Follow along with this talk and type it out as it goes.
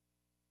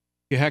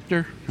You,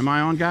 Hector? Am I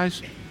on,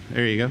 guys?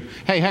 There you go.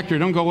 Hey, Hector,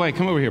 don't go away.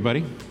 Come over here,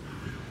 buddy.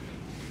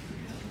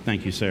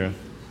 Thank you, Sarah.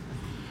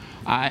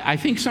 I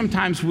think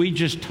sometimes we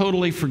just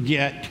totally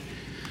forget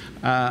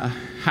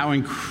how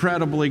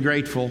incredibly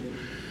grateful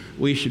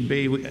we should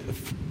be.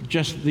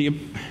 Just the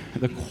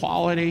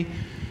quality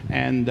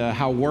and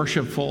how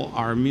worshipful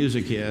our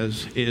music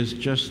is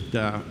just...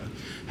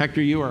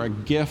 Hector, you are a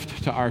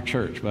gift to our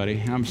church,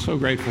 buddy. I'm so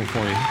grateful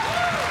for you.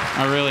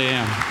 I really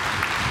am.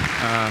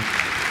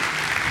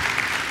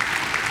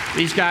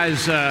 These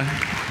guys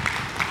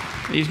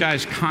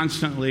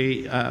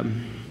constantly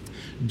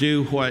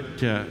do what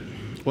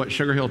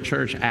Sugar Hill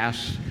Church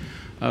asks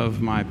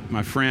of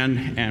my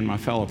friend and my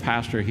fellow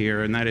pastor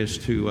here, and that is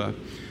to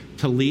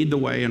lead the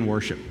way in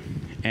worship.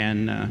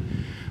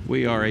 And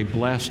we are a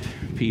blessed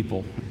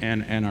people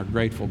and are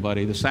grateful,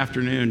 buddy. This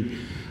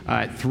afternoon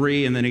at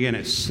 3 and then again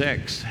at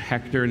 6,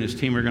 Hector and his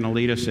team are going to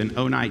lead us in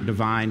O Night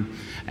Divine.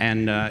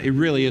 And it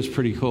really is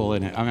pretty cool,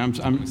 isn't it? I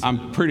mean,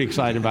 I'm pretty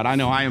excited about it. I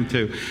know I am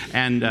too.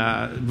 And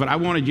but I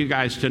wanted you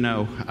guys to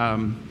know,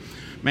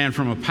 man,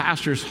 from a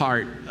pastor's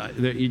heart,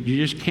 that you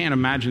just can't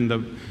imagine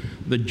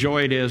the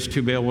joy it is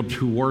to be able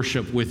to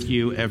worship with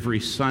you every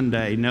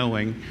Sunday,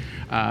 knowing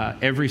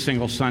every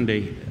single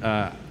Sunday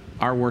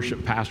our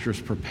worship pastor is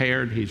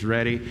prepared, he's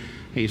ready,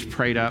 he's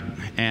prayed up,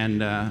 and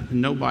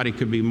nobody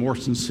could be more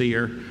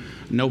sincere.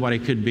 Nobody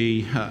could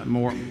be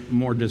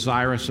more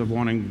desirous of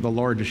wanting the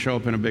Lord to show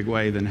up in a big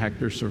way than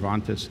Hector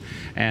Cervantes.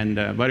 And,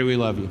 buddy, we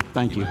love you.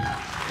 Thank you.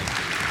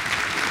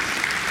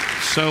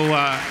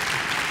 So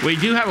we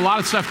do have a lot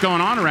of stuff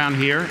going on around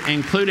here,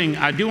 including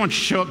I do want you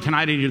to show up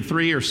tonight either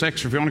 3 or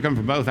 6, or if you want to come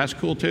for both, that's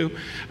cool too.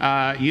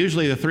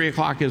 Usually the 3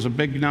 o'clock is a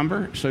big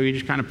number, so you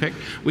just kind of pick.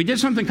 We did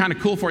something kind of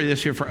cool for you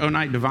this year for O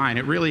Night Divine.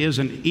 It really is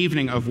an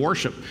evening of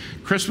worship,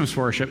 Christmas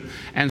worship.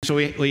 And so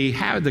we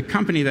had the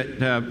company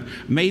that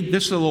made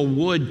this little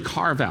wood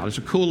carve out. It's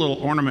a cool little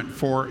ornament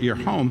for your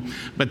home.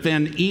 But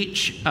then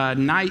each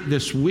night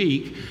this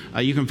week,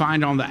 you can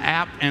find on the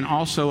app and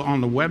also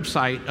on the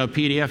website a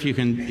PDF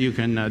you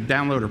can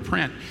download or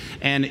print.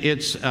 And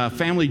it's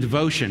family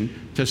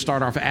devotion to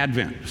start off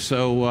Advent.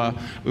 So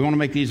we want to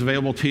make these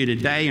available to you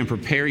today and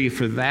prepare you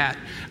for that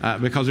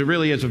because it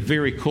really is a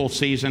very cool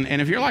season. And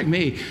if you're like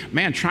me,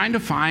 man, trying to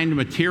find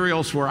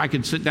materials where I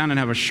could sit down and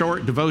have a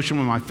short devotion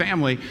with my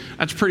family,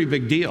 that's a pretty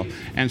big deal.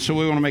 And so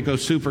we want to make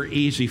those super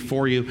easy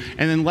for you.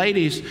 And then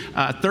ladies,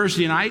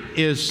 Thursday night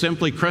is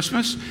Simply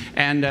Christmas,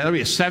 and it'll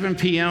be at 7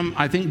 p.m.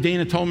 I think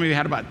Dina told me we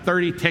had about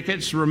 30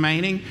 tickets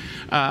remaining,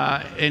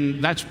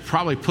 and that's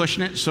probably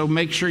pushing it. So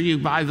make sure you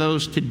buy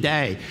those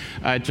today.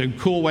 It's a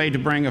cool way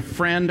to bring a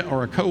friend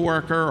or a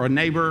coworker or a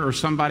neighbor or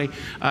somebody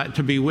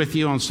to be with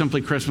you on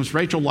Simply Christmas.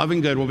 Rachel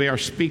Lovingood will be our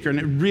speaker, and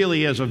it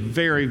really is a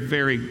very,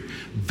 very,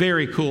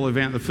 very cool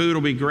event. The food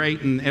will be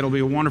great, and it'll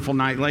be a wonderful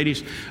night.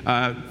 Ladies,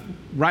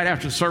 right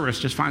after the service,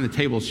 just find the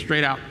table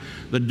straight out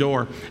the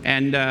door.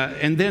 And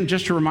then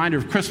just a reminder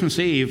of Christmas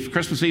Eve.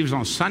 Christmas Eve is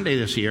on Sunday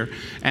this year,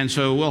 and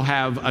so we'll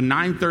have a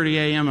 9:30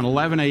 a.m. and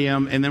 11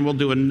 a.m., and then we'll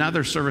do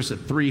another service at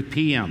 3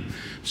 p.m.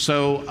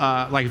 So,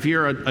 like if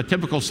you're a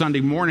typical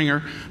Sunday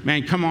morninger,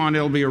 man, come on,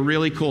 it'll be a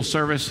really cool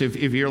service. If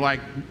you're like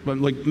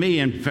me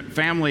and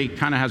family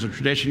kind of has a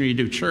tradition where you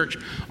do church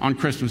on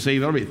Christmas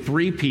Eve, it'll be at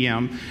 3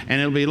 p.m., and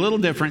it'll be a little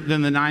different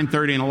than the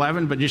 9:30 and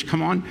 11, but just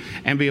come on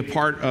and be a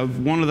part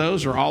of one of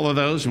those or all of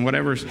those and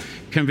whatever's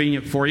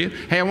convenient for you.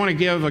 Hey, I want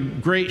to give a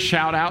great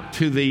shout out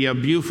to the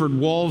Buford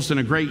Wolves and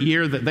a great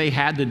year that they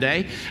had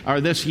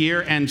this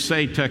year, and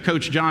say to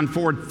Coach John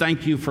Ford,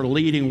 thank you for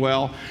leading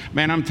well.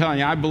 Man, I'm telling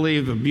you, I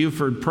believe the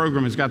Buford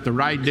program has got the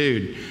right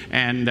dude,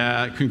 and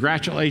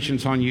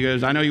congratulations on you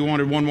guys. I know you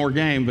wanted one more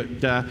game,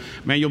 but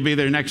man, you'll be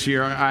there next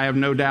year, I have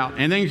no doubt.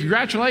 And then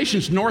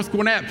congratulations, North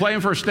Gwinnett,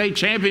 playing for a state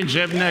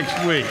championship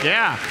next week.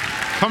 Yeah,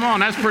 come on,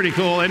 that's pretty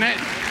cool, isn't it?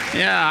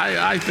 Yeah,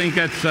 I think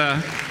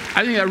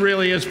that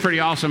really is pretty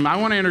awesome. I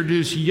want to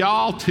introduce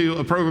y'all to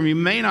a program you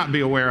may not be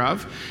aware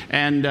of.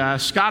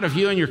 And Scott, if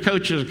you and your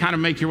coaches kind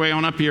of make your way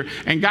on up here.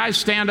 And guys,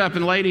 stand up,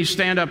 and ladies,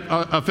 stand up,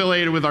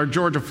 affiliated with our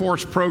Georgia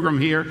Force program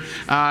here.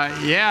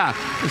 Yeah,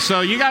 so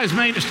you guys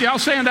y'all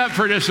stand up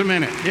for just a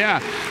minute. Yeah,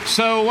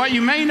 so what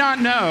you may not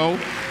know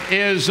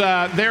is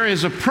there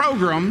is a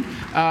program,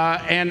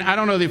 and I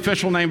don't know the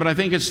official name, but I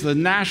think it's the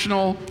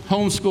National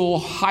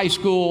Homeschool High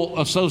School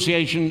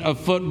Association of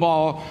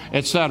Football,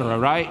 etc.,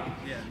 right?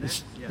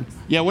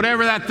 Yeah,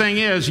 whatever that thing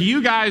is,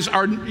 you guys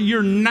are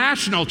your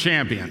national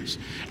champions.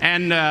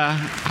 And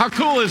how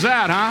cool is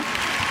that, huh?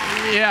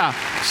 Yeah.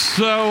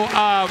 So,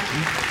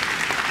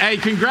 hey,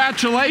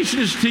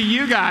 congratulations to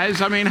you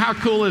guys. I mean, how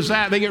cool is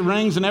that? They get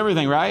rings and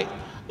everything, right?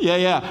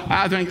 Yeah.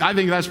 I think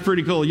that's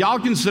pretty cool. Y'all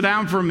can sit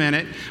down for a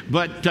minute,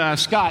 but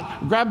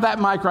Scott, grab that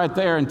mic right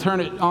there and turn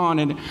it on.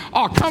 And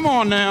oh, come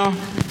on now.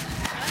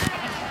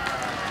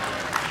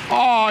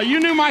 Oh,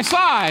 you knew my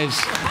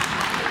size.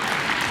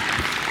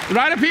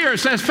 Right up here, it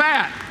says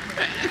fat.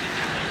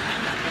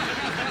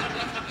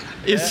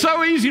 It's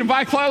so easy to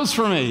buy clothes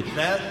for me.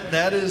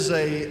 That is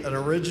an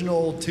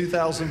original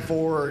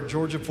 2004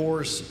 Georgia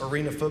Force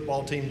Arena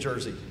football team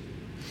jersey.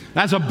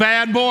 That's a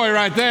bad boy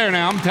right there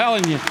now, I'm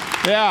telling you.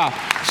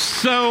 Yeah.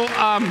 So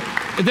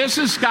this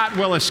is Scott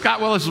Willis. Scott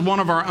Willis is one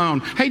of our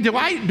own. Hey, do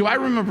I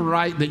remember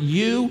right that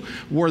you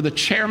were the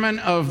chairman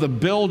of the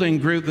building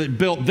group that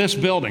built this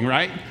building,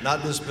 right?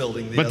 Not this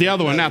building. But the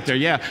other one out there,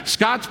 yeah.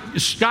 Scott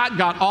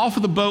got off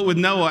of the boat with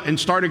Noah and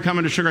started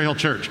coming to Sugar Hill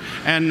Church.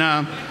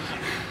 And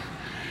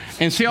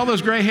see all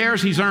those gray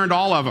hairs? He's earned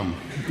all of them.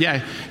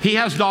 Yeah, he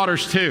has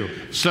daughters too.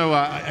 So,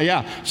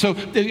 yeah. So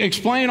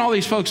explain all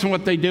these folks and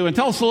what they do, and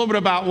tell us a little bit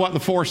about what the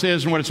Force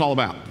is and what it's all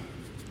about.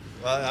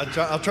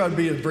 I'll try to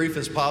be as brief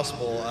as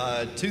possible.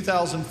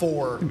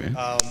 2004,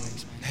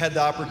 had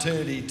the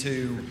opportunity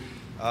to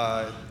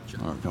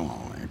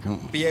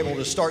be able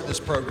to start this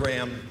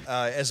program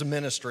as a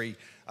ministry.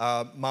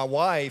 My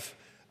wife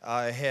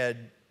had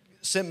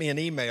sent me an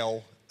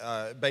email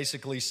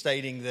basically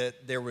stating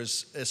that there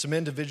was some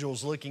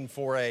individuals looking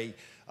for a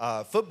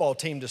football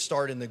team to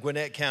start in the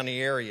Gwinnett County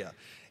area.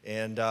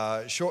 And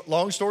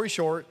long story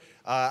short,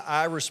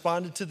 I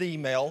responded to the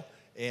email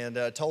and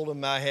told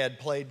him I had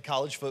played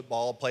college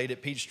football, played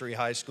at Peachtree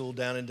High School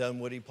down in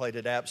Dunwoody, played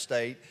at App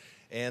State,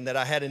 and that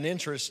I had an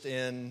interest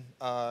in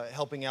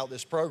helping out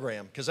this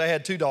program because I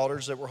had 2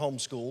 daughters that were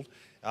homeschooled.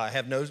 I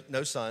have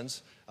no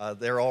sons.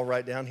 They're all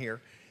right down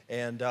here.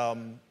 And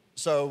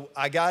so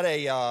I got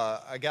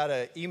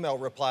an email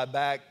reply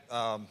back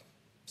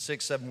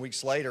 6-7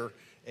 weeks later,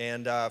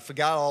 and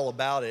forgot all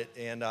about it.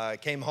 And I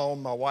came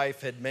home. My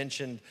wife had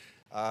mentioned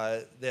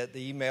that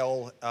the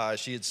email,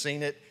 she had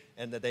seen it,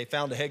 and that they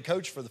found a head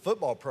coach for the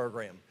football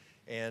program.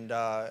 And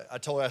I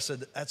told her, I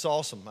said, that's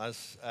awesome.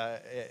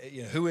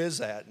 Who is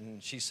that?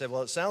 And she said,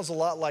 well, it sounds a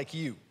lot like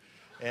you.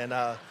 And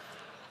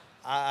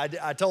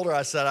I told her,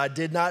 I said, I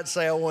did not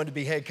say I wanted to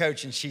be head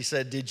coach. And she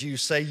said, did you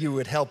say you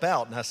would help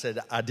out? And I said,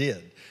 I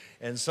did.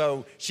 And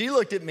so she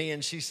looked at me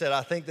and she said,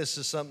 I think this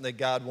is something that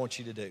God wants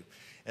you to do.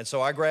 And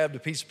so I grabbed a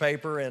piece of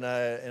paper and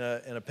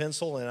a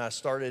pencil, and I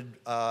started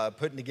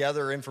putting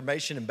together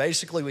information. And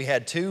basically, we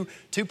had two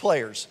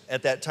players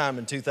at that time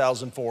in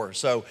 2004.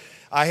 So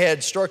I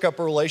had struck up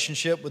a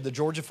relationship with the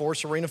Georgia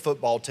Force Arena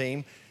football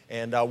team,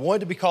 and I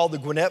wanted to be called the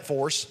Gwinnett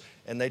Force.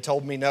 And they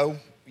told me, no,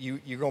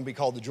 you're going to be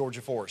called the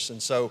Georgia Force.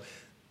 And so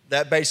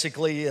that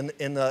basically,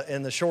 in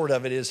the short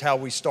of it, is how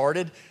we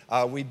started.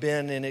 We've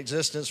been in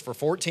existence for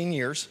 14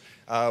 years.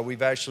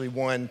 We've actually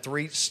won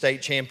 3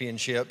 state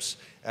championships,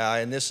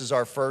 and this is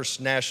our first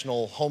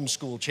national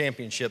homeschool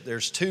championship.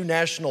 There's 2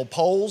 national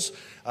polls,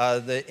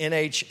 the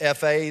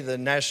NHFA, the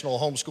National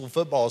Homeschool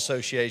Football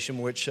Association,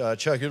 which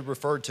Chuck had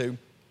referred to.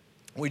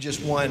 We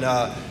just won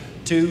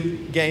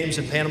 2 games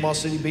in Panama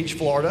City Beach,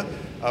 Florida.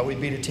 We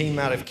beat a team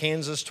out of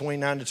Kansas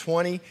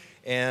 29-20,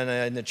 and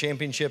in the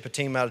championship, a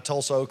team out of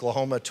Tulsa,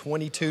 Oklahoma,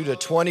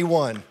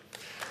 22-21.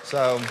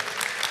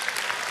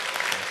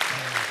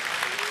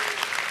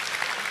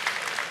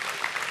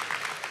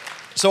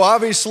 So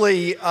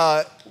obviously,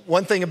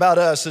 one thing about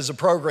us as a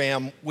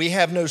program, we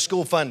have no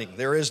school funding.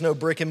 There is no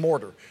brick and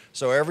mortar.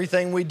 So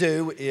everything we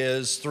do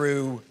is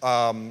through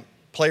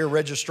player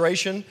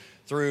registration,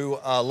 through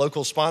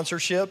local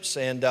sponsorships.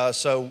 And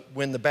so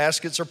when the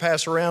baskets are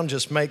passed around,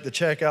 just make the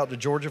check out to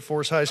Georgia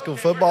Force High School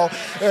football.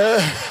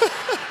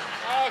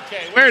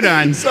 Okay, we're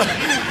done.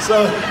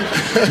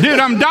 Dude,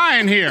 I'm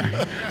dying here.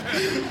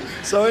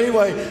 So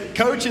anyway,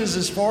 coaches,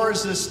 as far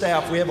as this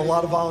staff, we have a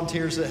lot of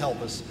volunteers that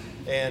help us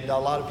and a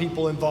lot of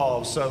people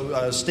involved.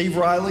 So Steve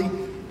Riley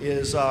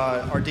is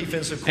our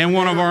defensive coordinator. And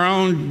one of our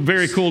own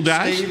very cool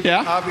guys. Steve,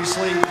 yeah.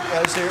 obviously,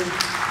 is here.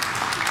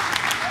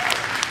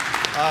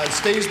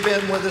 Steve's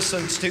been with us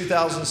since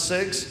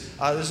 2006.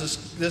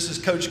 This is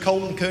Coach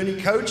Colton Cooney.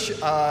 Coach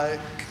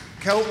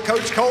Colton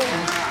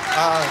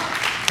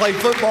played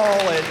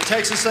football at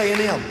Texas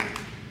A&M.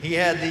 He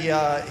had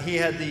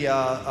the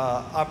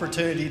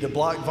opportunity to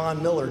block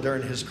Von Miller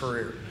during his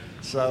career.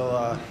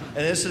 So and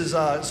this is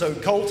so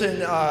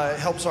Colton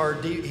helps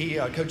he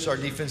coaches our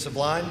defensive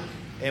line,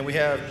 and we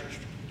have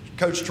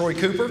Coach Troy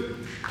Cooper,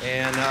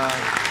 and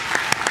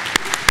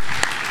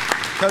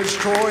Coach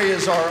Troy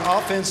is our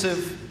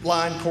offensive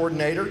line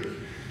coordinator.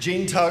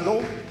 Gene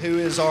Tuggle, who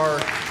is our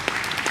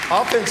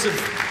offensive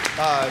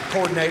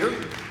coordinator,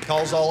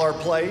 calls all our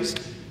plays.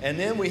 And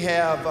then we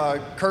have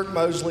Kurt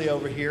Mosley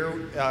over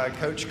here.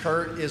 Coach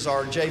Kurt is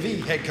our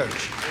JV head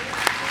coach.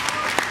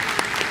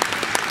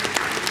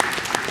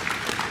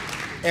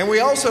 And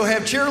we also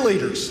have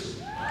cheerleaders.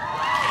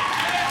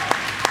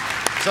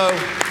 So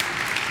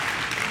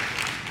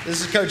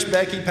this is Coach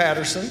Becky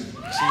Patterson.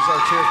 She's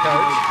our cheer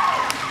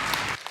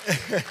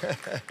coach.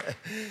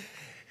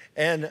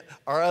 And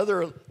our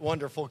other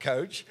wonderful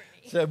coach,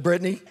 so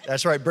Brittany.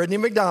 That's right, Brittany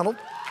McDonald.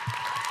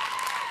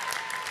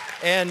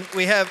 And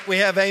we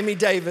have Amy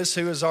Davis,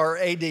 who is our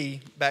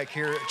AD back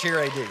here, cheer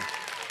AD.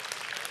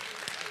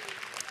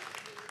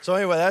 So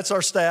anyway, that's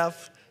our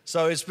staff.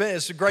 So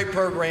it's a great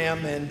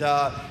program, and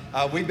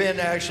we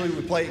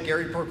play at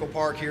Gary Perkle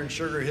Park here in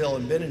Sugar Hill,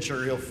 and been in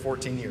Sugar Hill for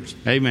 14 years.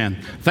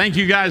 Amen. Thank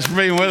you guys for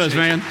being with us,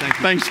 man.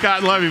 Thanks,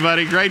 Scott. Love you,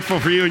 buddy.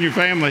 Grateful for you and your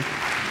family.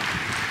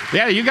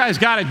 Yeah, you guys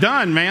got it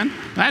done, man.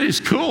 That is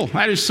cool.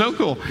 That is so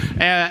cool.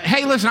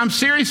 Hey, listen, I'm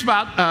serious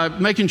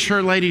about making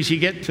sure, ladies, you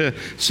get to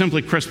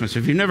Simply Christmas.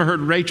 If you've never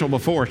heard Rachel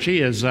before,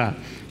 she's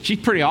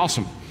pretty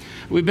awesome.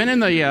 We've been in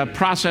the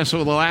process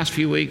over the last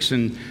few weeks,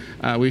 and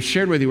we've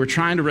shared with you, we're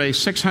trying to raise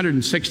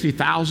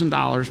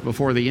 $660,000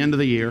 before the end of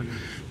the year,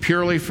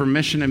 purely for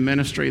mission and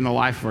ministry in the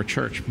life of our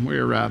church.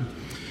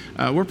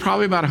 We're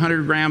probably about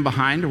 $100,000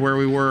 behind where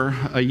we were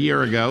a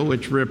year ago,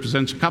 which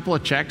represents a couple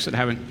of checks that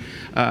haven't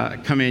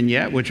come in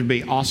yet, which would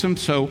be awesome.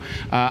 So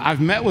I've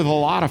met with a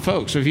lot of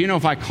folks. So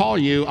if I call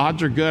you,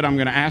 odds are good I'm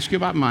going to ask you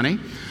about money.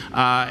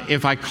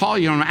 If I call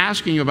you and I'm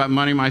asking you about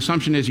money, my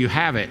assumption is you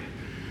have it.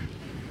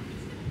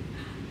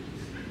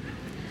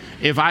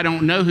 If I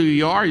don't know who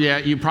you are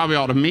yet, you probably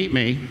ought to meet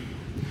me,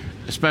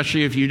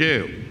 especially if you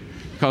do,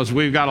 because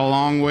we've got a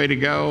long way to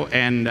go.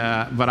 And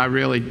but I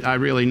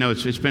really know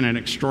it's been an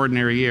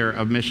extraordinary year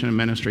of mission and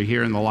ministry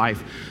here in the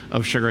life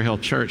of Sugar Hill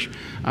Church.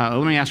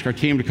 Let me ask our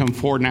team to come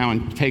forward now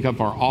and take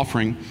up our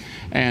offering.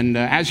 And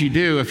as you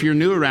do, if you're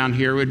new around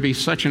here, it would be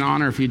such an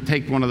honor if you'd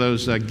take one of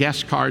those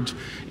guest cards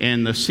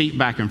in the seat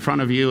back in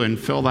front of you and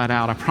fill that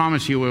out. I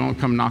promise you we won't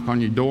come knock on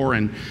your door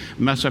and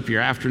mess up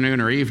your afternoon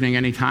or evening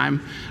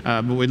anytime.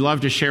 But we'd love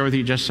to share with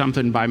you just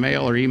something by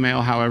mail or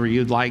email, however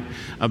you'd like,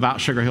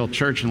 about Sugar Hill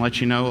Church and let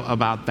you know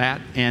about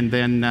that. And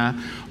then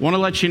want to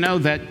let you know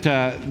that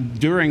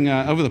during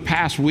over the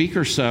past week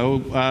or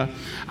so,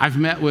 I've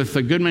met with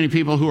a good many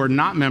people who are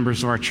not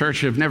members of our church,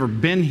 who have never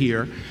been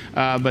here,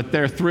 but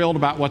they're thrilled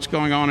about what's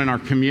going on in our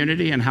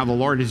community and how the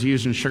Lord is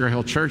using Sugar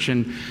Hill Church.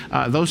 And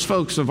those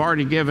folks have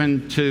already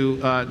given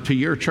to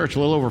your church a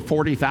little over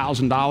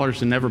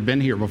 $40,000 and never been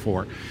here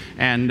before.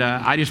 And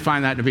I just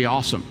find that to be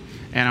awesome.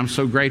 And I'm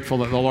so grateful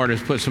that the Lord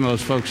has put some of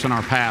those folks in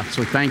our path.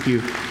 So thank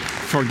you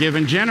for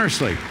giving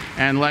generously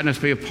and letting us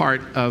be a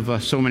part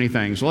of so many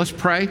things. Well, let's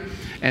pray.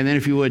 And then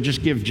if you would,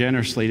 just give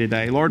generously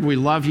today. Lord, we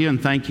love you and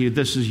thank you.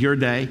 This is your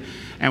day,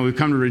 and we've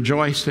come to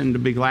rejoice and to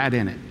be glad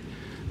in it.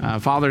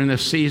 Father, in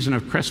this season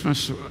of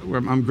Christmas,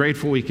 I'm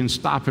grateful we can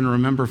stop and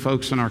remember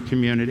folks in our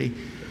community.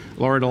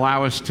 Lord,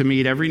 allow us to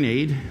meet every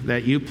need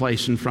that you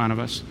place in front of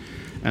us,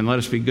 and let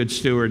us be good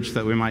stewards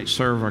that we might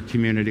serve our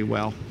community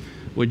well.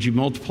 Would you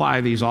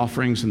multiply these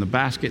offerings in the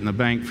basket and the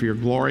bank for your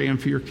glory and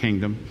for your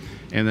kingdom?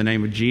 In the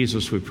name of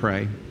Jesus we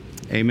pray.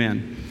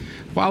 Amen.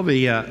 While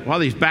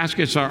these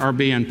baskets are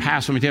being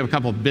passed, let me tell you a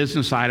couple of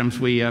business items.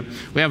 We have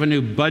a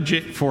new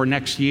budget for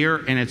next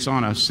year, and it's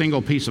on a single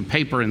piece of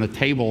paper in the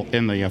table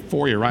in the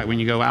foyer, right when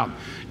you go out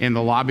in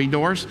the lobby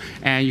doors.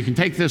 And you can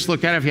take this,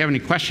 look at it. If you have any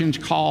questions,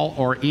 call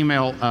or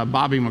email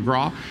Bobby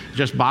McGraw,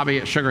 just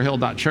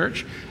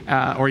bobby@sugarhill.church.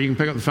 Or you can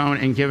pick up the phone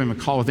and give him a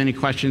call with any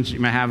questions you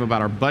may have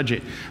about our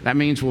budget. That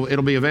means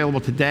it'll be available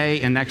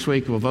today, and next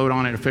week we'll vote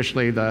on it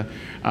officially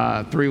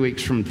 3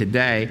 weeks from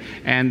today.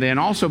 And then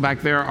also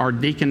back there are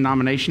deacon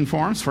nomination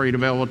forms for you to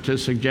be able to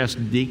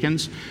suggest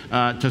deacons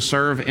to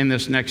serve in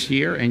this next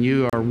year, and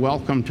you are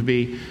welcome to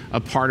be a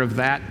part of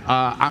that.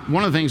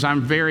 One of the things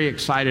I'm very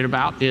excited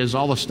about is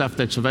all the stuff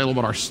that's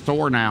available at our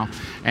store now.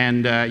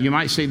 And you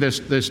might see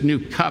this new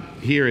cup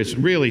here is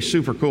really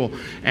super cool.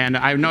 And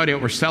I have no idea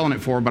what we're selling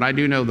it for, but I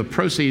do know the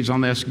proceeds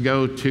on this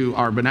go to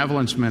our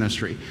benevolence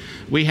ministry.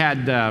 We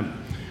had,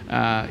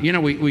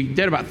 we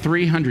did about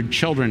 300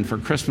 children for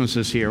Christmas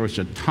this year, which is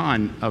a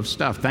ton of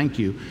stuff. Thank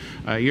you.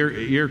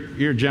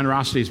 Your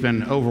generosity has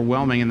been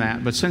overwhelming in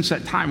that. But since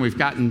that time, we've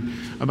gotten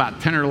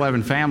about 10 or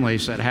 11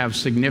 families that have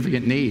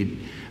significant need.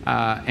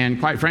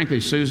 And quite frankly,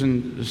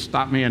 Susan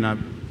stopped me in a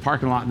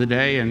parking lot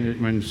today,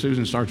 and when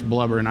Susan starts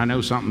blubbering, I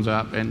know something's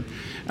up. And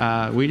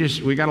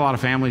we got a lot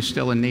of families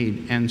still in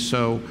need. And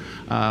so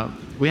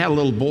we had a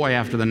little boy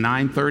after the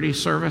 9:30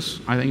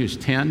 service. I think he was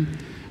 10.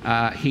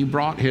 He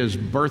brought his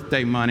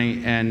birthday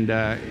money and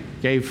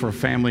gave for a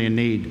family in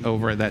need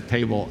over at that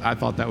table. I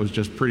thought that was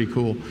just pretty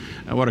cool.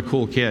 What a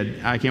cool kid.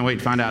 I can't wait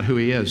to find out who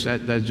he is.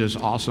 That's just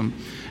awesome.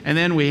 And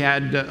then we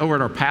had, over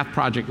at our Path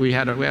Project, we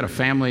had a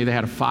family, they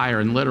had a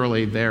fire, and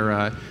literally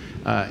their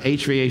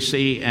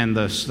HVAC and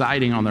the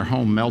siding on their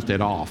home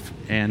melted off.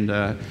 And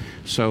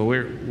so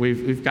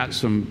we've got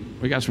some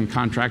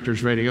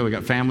contractors ready to go. We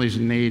got families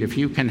in need. If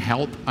you can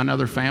help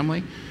another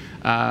family,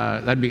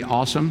 that'd be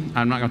awesome.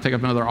 I'm not going to take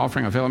up another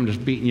offering. I feel I'm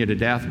just beating you to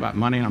death about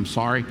money, and I'm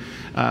sorry.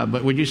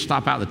 But would you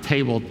stop out the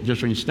table?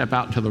 Just when you step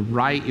out to the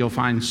right, you'll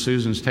find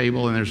Susan's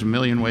table, and there's a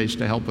million ways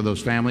to help with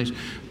those families.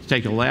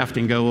 Take a left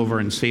and go over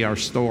and see our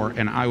store,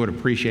 and I would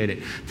appreciate it.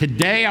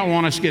 Today, I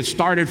want us to get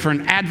started for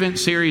an Advent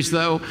series,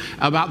 though,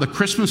 about the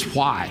Christmas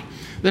why.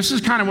 This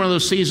is kind of one of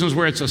those seasons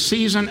where it's a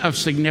season of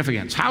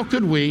significance. How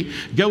could we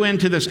go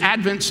into this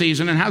Advent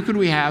season, and how could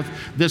we have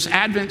this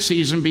Advent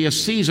season be a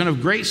season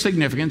of great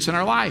significance in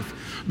our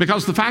life?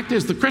 Because the fact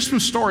is, the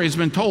Christmas story has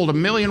been told a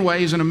million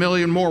ways and a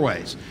million more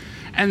ways.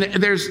 And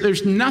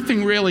there's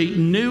nothing really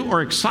new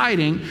or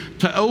exciting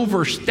to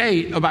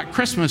overstate about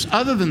Christmas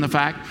other than the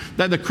fact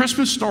that the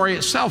Christmas story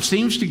itself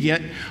seems to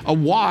get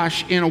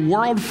awash in a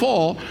world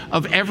full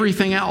of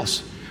everything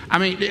else. I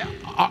mean,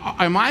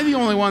 am I the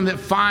only one that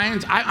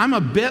finds, I'm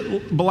a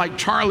bit like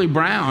Charlie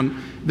Brown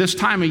this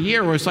time of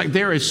year where it's like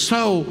there is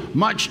so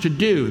much to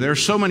do. There are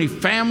so many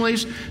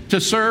families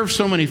to serve,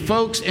 so many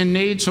folks in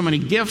need, so many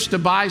gifts to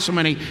buy, so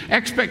many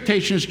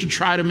expectations to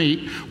try to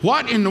meet.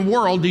 What in the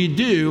world do you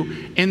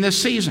do in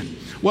this season?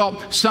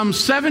 Well, some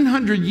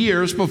 700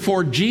 years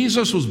before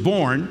Jesus was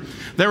born,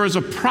 there was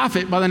a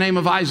prophet by the name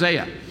of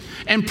Isaiah.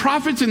 And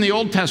prophets in the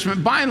Old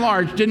Testament, by and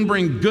large, didn't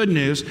bring good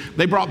news.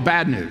 They brought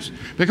bad news.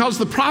 Because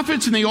the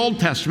prophets in the Old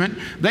Testament,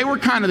 they were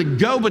kind of the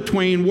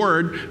go-between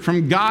word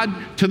from God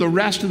to the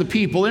rest of the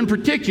people, in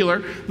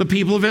particular, the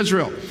people of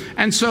Israel.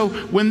 And so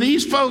when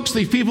these folks,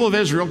 these people of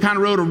Israel, kind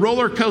of rode a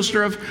roller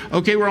coaster of,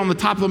 okay, we're on the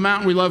top of the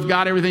mountain, we love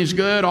God, everything's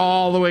good,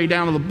 all the way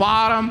down to the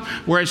bottom,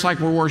 where it's like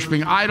we're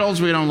worshiping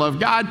idols, we don't love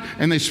God,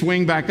 and they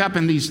swing back up.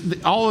 And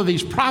all of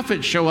these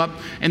prophets show up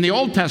in the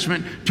Old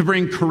Testament to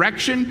bring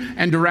correction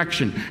and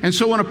direction. And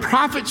so when a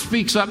prophet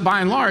speaks up,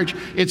 by and large,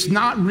 it's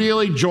not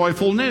really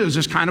joyful news.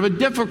 It's kind of a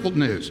difficult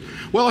news.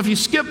 Well, if you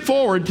skip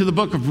forward to the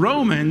book of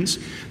Romans,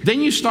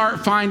 then you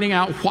start finding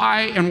out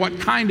why and what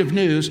kind of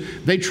news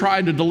they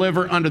tried to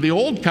deliver under the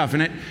Old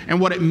Covenant and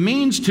what it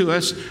means to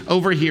us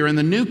over here in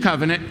the New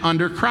Covenant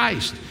under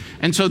Christ.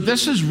 And so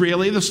this is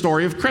really the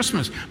story of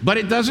Christmas, but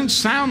it doesn't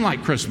sound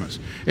like Christmas.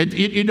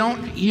 You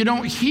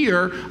don't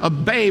hear a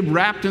babe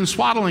wrapped in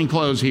swaddling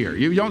clothes here.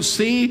 You don't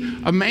see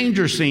a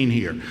manger scene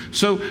here.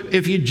 So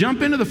if you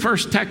jump into the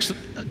first text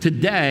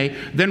today,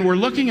 then we're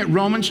looking at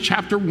Romans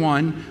chapter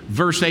 1,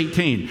 verse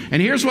 18.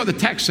 And here's what the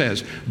text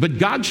says. But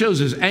God shows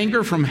his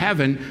anger from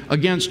heaven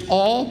against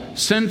all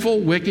sinful,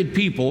 wicked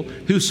people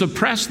who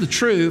suppress the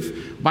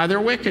truth by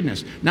their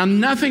wickedness. Now,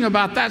 nothing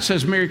about that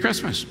says Merry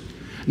Christmas.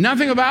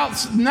 Nothing about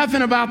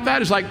that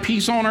is like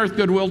peace on earth,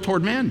 goodwill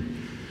toward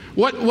men.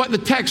 What the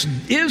text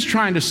is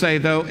trying to say,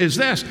 though, is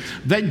this,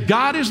 that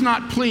God is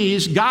not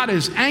pleased, God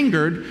is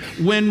angered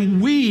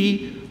when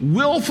we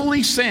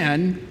willfully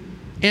sin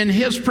in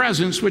his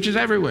presence, which is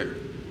everywhere.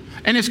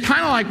 And it's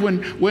kind of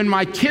like when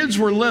my kids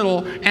were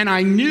little and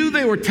I knew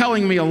they were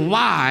telling me a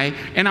lie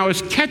and I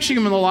was catching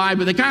them in the lie,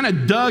 but they kind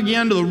of dug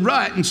into the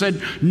rut and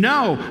said,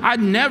 no,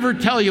 I'd never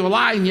tell you a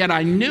lie, and yet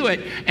I knew it,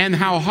 and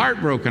how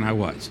heartbroken I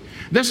was.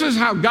 This is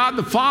how God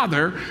the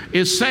Father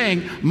is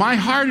saying, my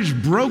heart is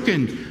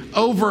broken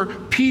over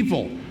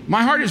people.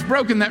 My heart is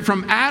broken that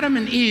from Adam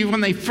and Eve,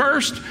 when they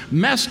first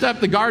messed up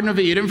the Garden of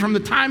Eden, from the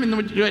time in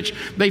which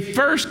they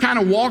first kind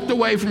of walked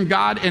away from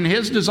God and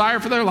his desire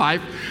for their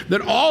life,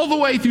 that all the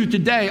way through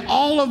today,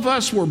 all of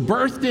us were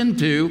birthed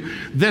into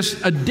this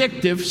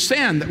addictive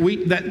sin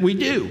that we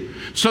do.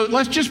 So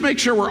let's just make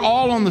sure we're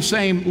all on the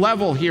same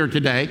level here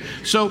today.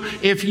 So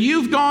if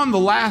you've gone the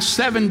last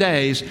 7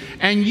 days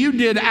and you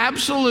did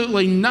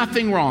absolutely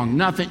nothing wrong,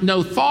 nothing,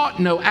 no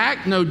thought, no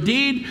act, no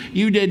deed,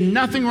 you did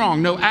nothing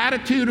wrong, no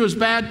attitude was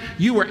bad,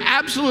 you were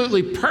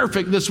absolutely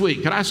perfect this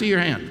week. Could I see your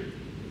hand?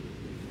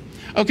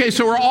 Okay,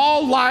 so we're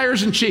all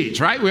liars and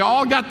cheats, right? We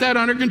all got that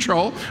under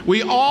control.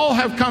 We all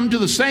have come to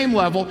the same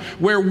level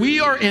where we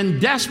are in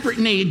desperate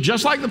need,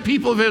 just like the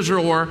people of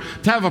Israel were,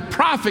 to have a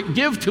prophet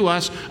give to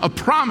us a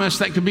promise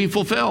that could be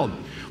fulfilled.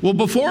 Well,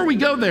 before we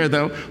go there,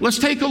 though, let's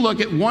take a look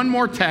at one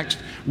more text,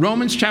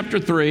 Romans chapter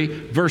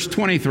 3, verse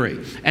 23.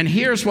 And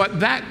here's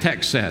what that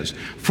text says.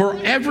 For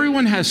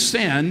everyone has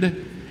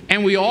sinned,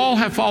 and we all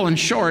have fallen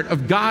short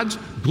of God's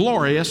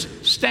glorious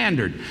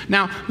standard.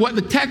 Now, what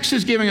the text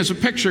is giving us a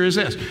picture is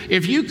this.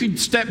 If you could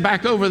step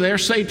back over there,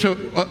 say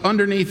to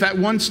underneath that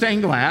one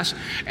stained glass,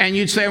 and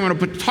you'd say, I'm going to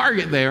put a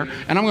target there,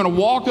 and I'm going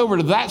to walk over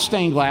to that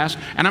stained glass,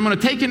 and I'm going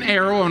to take an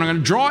arrow, and I'm going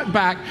to draw it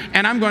back,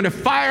 and I'm going to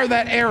fire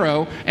that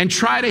arrow and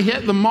try to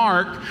hit the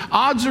mark.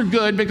 Odds are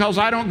good, because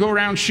I don't go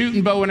around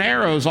shooting bow and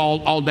arrows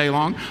all day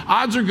long.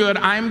 Odds are good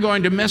I'm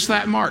going to miss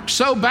that mark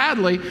so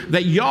badly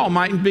that y'all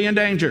might be in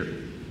danger.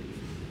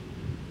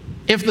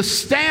 If the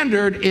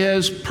standard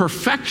is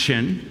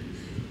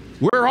perfection,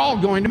 we're all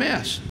going to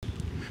miss.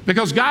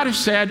 Because God has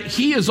said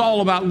he is all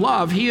about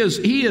love. He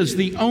is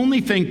the only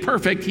thing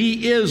perfect.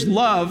 He is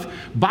love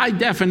by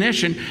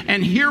definition.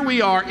 And here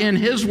we are in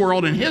his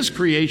world and his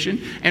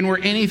creation, and we're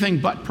anything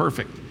but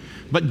perfect.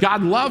 But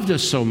God loved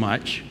us so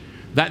much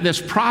that this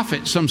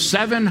prophet, some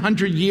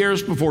 700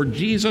 years before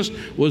Jesus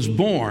was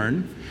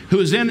born, who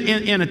was in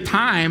a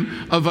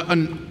time of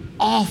an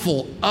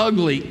awful,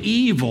 ugly,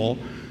 evil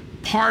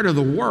part of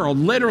the world,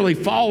 literally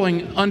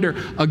falling under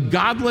a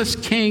godless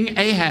king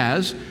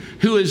Ahaz,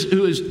 who is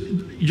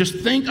just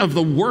think of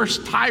the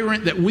worst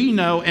tyrant that we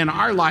know in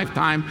our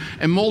lifetime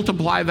and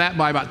multiply that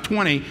by about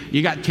 20,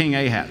 you got King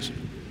Ahaz.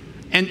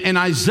 And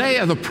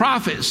Isaiah the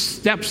prophet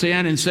steps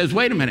in and says,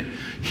 wait a minute,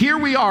 here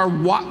we are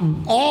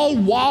all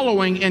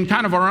wallowing in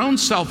kind of our own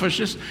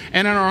selfishness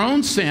and in our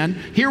own sin.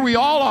 Here we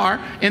all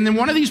are, and in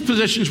one of these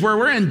positions where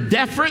we're in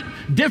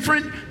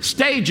different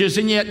stages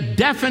and yet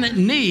definite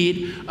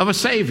need of a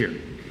Savior.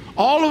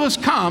 All of us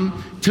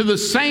come to the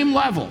same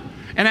level.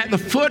 And at the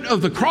foot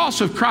of the cross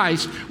of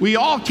Christ, we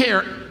all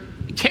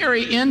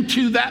carry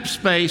into that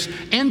space,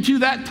 into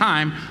that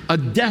time, a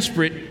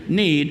desperate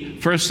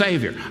need for a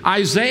Savior.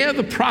 Isaiah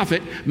the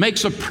prophet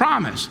makes a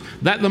promise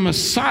that the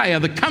Messiah,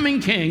 the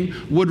coming King,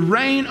 would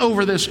reign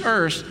over this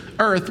earth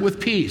with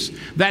peace,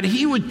 that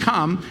he would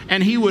come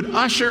and he would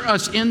usher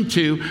us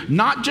into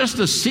not just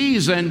a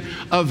season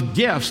of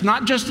gifts,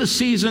 not just a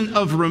season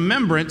of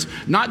remembrance,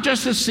 not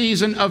just a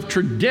season of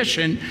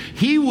tradition.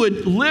 He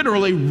would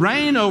literally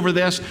reign over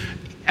this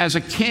as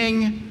a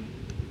king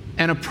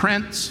and a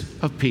prince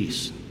of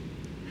peace.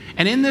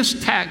 And in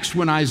this text,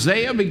 when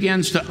Isaiah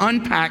begins to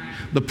unpack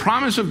the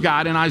promise of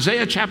God in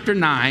Isaiah chapter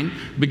 9,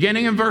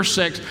 beginning in verse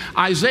 6,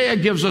 Isaiah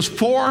gives us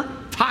 4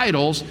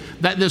 titles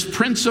that this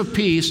Prince of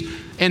Peace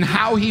and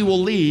how he will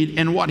lead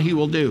and what he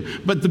will do.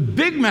 But the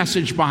big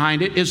message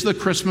behind it is the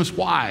Christmas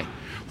why.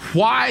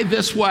 Why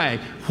this way?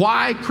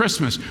 Why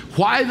Christmas?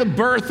 Why the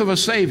birth of a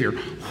Savior?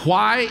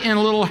 Why in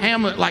a little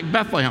hamlet like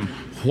Bethlehem?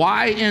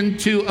 Why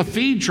into a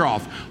feed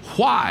trough?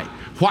 Why?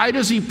 Why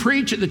does he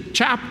preach at the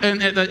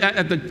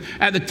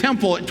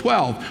temple at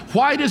 12?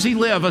 Why does he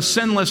live a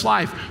sinless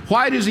life?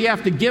 Why does he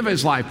have to give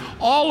his life?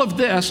 All of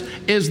this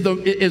is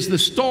the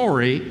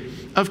story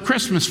of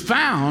Christmas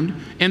found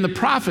in the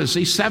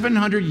prophecy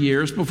 700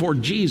 years before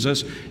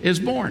Jesus is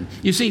born.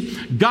 You see,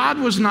 God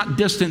was not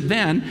distant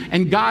then,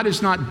 and God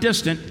is not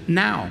distant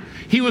now.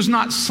 He was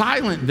not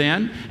silent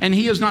then, and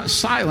he is not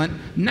silent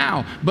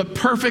now. But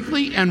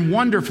perfectly and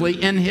wonderfully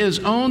in his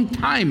own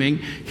timing,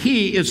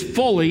 he is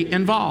fully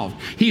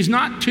involved. He's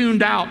not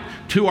tuned out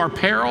to our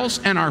perils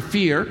and our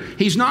fear.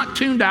 He's not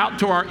tuned out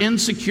to our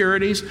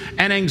insecurities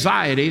and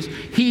anxieties.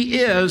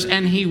 He is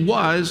and he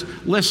was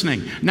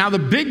listening. Now, the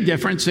big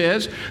difference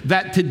is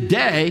that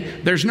today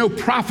there's no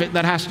prophet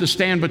that has to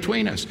stand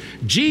between us.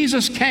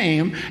 Jesus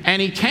came,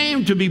 and he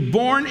came to be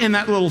born in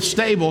that little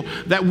stable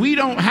that we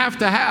don't have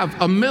to have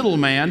a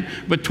middleman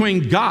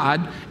between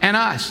God and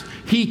us.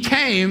 He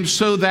came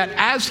so that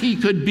as he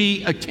could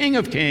be a King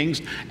of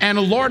Kings and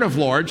a Lord of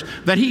Lords,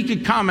 that he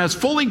could come as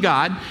fully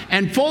God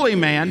and fully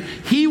man.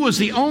 He was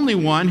the only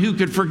one who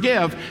could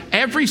forgive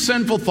every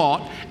sinful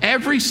thought,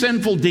 every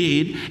sinful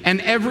deed,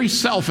 and every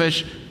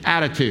selfish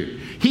attitude.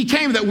 He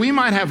came that we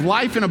might have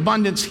life in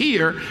abundance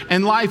here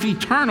and life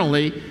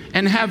eternally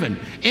in heaven.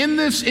 In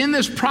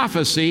this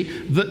prophecy,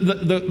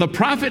 the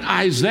prophet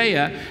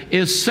Isaiah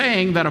is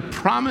saying that a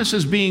promise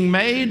is being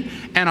made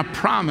and a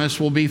promise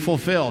will be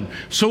fulfilled.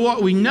 So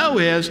what we know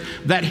is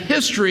that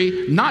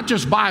history, not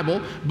just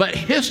Bible, but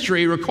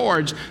history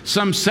records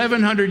some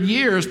 700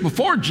 years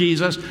before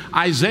Jesus,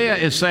 Isaiah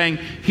is saying,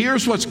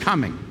 here's what's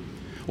coming.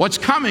 What's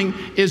coming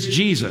is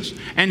Jesus,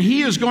 and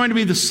he is going to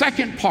be the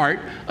second part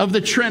of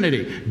the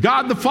Trinity.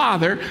 God the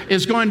Father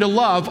is going to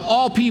love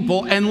all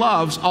people and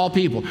loves all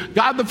people.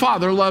 God the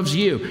Father loves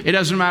you. It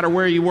doesn't matter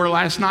where you were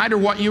last night or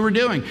what you were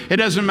doing. It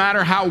doesn't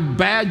matter how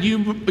bad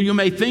you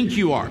may think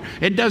you are.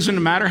 It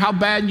doesn't matter how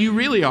bad you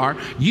really are.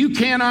 You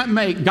cannot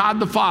make God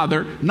the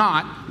Father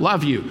not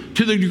love you.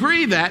 To the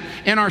degree that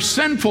in our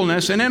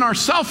sinfulness and in our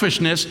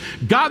selfishness,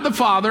 God the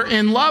Father,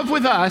 in love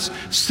with us,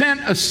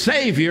 sent a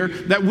Savior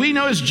that we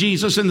know as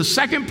Jesus in the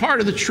second part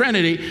of the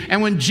Trinity.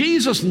 And when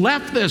Jesus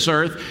left this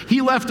earth,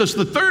 he left us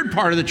the third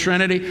part of the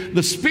Trinity,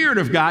 the Spirit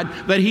of God,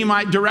 that he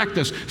might direct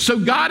us. So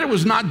God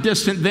was not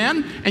distant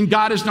then, and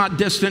God is not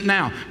distant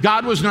now.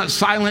 God was not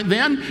silent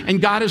then, and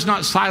God is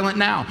not silent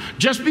now.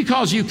 Just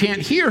because you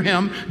can't hear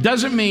him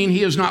doesn't mean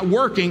he is not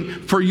working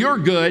for your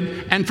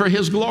good and for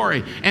his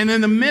glory. And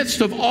in the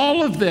midst of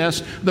all of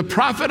this, the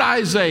prophet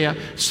Isaiah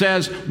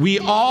says, we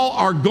all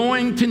are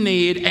going to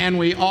need, and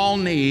we all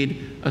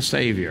need a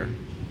Savior.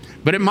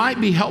 But it might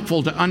be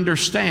helpful to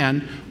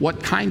understand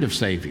what kind of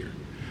Savior,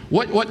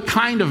 what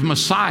kind of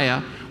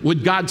Messiah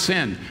would God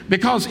send?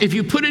 Because if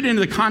you put it into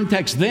the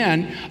context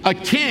then, a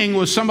king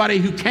was somebody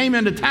who came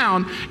into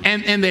town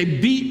and they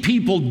beat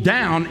people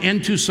down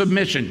into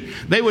submission.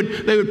 They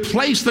would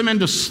place them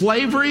into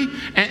slavery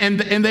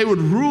and they would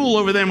rule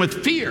over them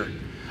with fear.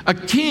 A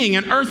king,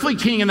 an earthly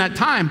king in that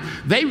time,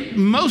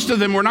 most of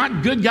them were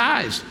not good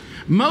guys.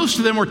 Most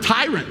of them were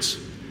tyrants.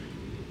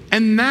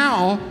 And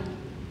now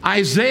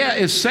Isaiah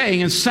is saying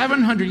in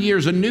 700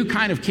 years, a new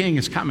kind of king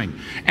is coming.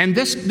 And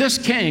this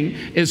king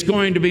is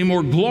going to be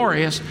more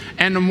glorious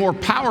and a more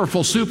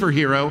powerful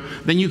superhero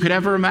than you could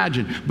ever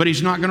imagine. But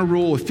he's not going to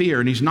rule with fear,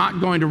 and he's not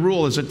going to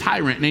rule as a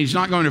tyrant, and he's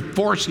not going to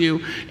force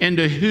you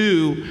into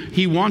who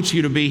he wants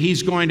you to be.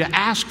 He's going to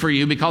ask for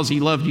you because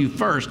he loved you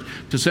first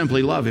to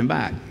simply love him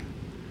back.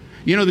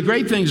 You know, the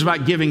great things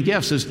about giving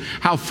gifts is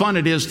how fun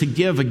it is to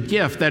give a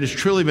gift that has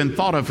truly been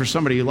thought of for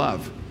somebody you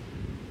love.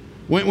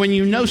 When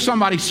you know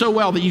somebody so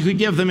well that you could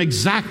give them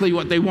exactly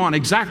what they want,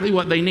 exactly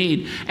what they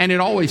need, and it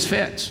always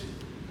fits.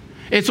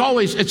 It's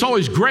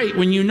always great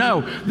when you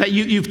know that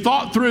you've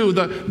thought through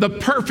the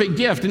perfect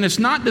gift, and it's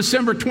not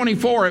December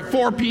 24 at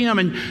 4 p.m.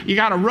 and you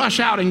got to rush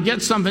out and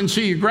get something, so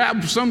you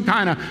grab some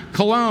kind of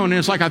cologne, and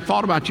it's like, I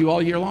thought about you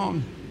all year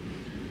long.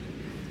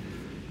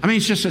 I mean,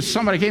 it's just that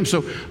somebody came.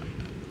 So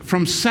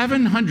from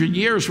 700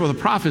 years worth of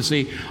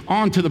prophecy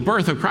on to the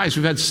birth of Christ.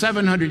 We've had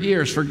 700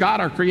 years for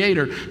God, our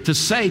Creator, to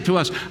say to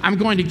us, I'm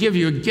going to give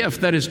you a gift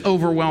that is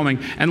overwhelming.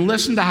 And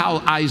listen to how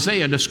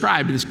Isaiah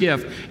described this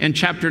gift in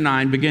chapter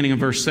 9, beginning of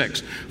verse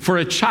 6. For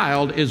a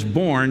child is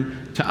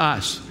born to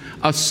us.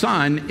 A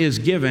son is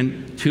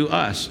given to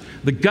us.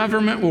 The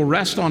government will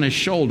rest on his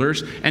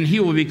shoulders, and he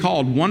will be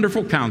called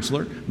Wonderful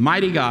Counselor,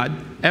 Mighty God,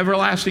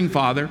 Everlasting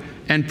Father,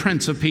 and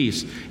Prince of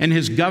Peace. And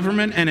his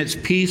government and its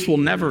peace will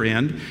never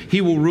end.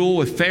 He will rule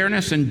with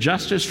fairness and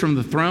justice from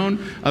the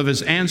throne of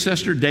his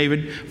ancestor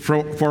David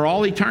for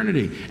all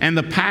eternity. And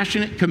the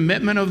passionate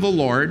commitment of the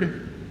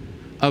Lord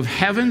of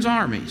heaven's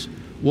armies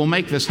will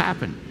make this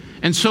happen.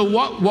 And so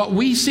what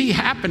we see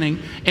happening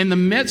in the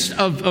midst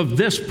of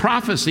this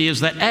prophecy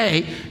is that,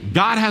 A,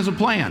 God has a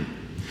plan.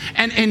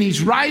 And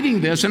he's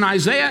writing this, and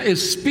Isaiah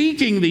is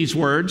speaking these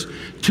words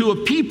to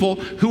a people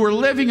who are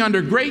living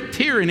under great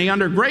tyranny,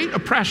 under great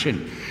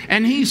oppression.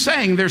 And he's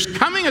saying there's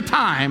coming a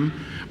time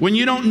when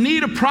you don't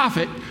need a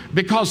prophet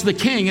because the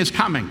king is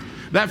coming.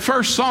 That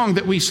first song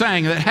that we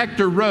sang, that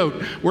Hector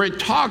wrote, where it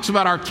talks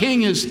about our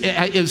king is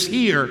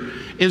here,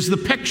 is the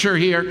picture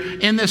here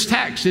in this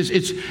text.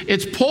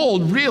 It's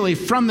pulled really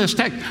from this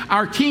text.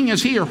 Our king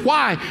is here.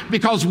 Why?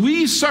 Because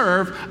we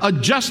serve a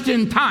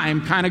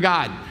just-in-time kind of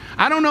God.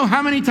 I don't know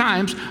how many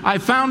times I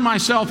found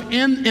myself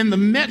in the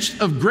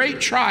midst of great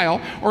trial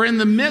or in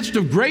the midst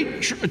of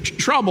great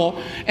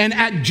trouble, and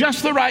at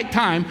just the right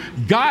time,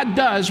 God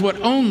does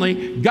what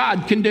only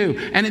God can do.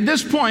 And at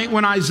this point,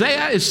 when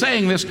Isaiah is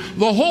saying this,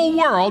 the whole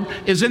world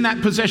is in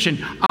that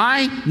position.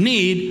 I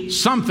need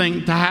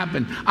something to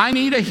happen. I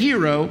need a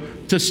hero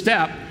to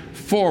step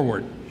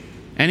forward.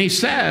 And he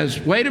says,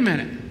 wait a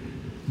minute.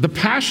 The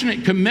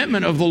passionate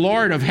commitment of the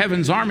Lord of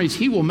heaven's armies,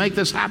 he will make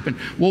this happen.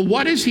 Well,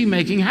 what is he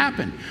making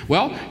happen?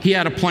 Well, he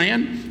had a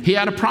plan, he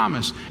had a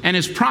promise, and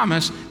his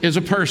promise is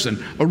a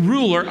person, a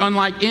ruler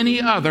unlike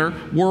any other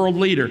world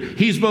leader.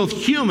 He's both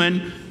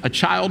human, a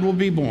child will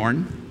be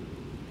born,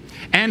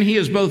 and he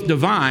is both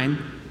divine,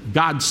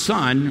 God's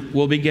son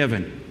will be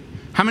given.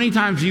 How many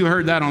times have you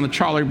heard that on the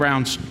Charlie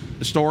Brown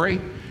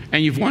story?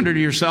 And you've wondered to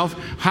yourself,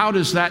 how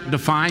does that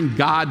define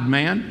God,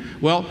 man?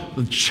 Well,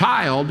 the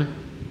child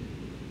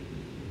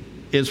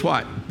is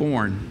what?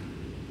 Born.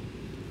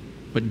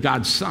 But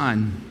God's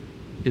son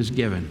is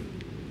given.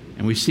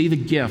 And we see the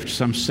gift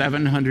some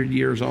 700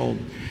 years old.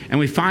 And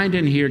we find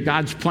in here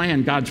God's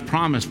plan, God's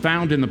promise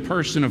found in the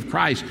person of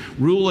Christ,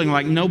 ruling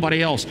like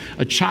nobody else.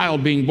 A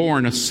child being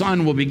born, a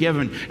son will be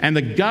given, and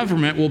the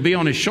government will be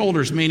on his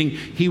shoulders, meaning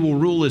he will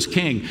rule as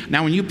king.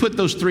 Now, when you put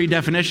those three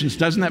definitions,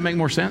 doesn't that make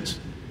more sense?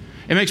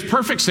 It makes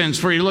perfect sense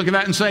for you to look at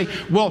that and say,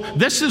 well,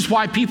 this is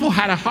why people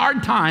had a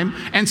hard time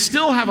and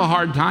still have a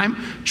hard time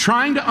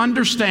trying to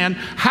understand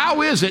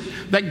how is it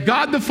that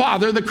God the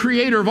Father, the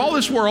creator of all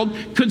this world,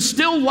 could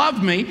still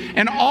love me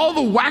and all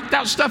the whacked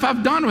out stuff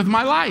I've done with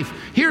my life.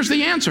 Here's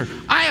the answer.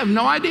 I have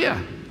no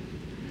idea.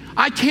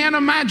 I can't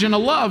imagine a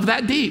love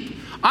that deep.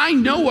 I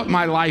know what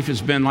my life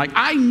has been like.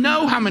 I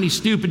know how many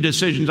stupid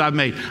decisions I've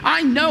made.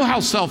 I know how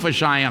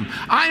selfish I am.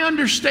 I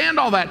understand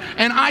all that.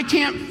 And I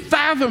can't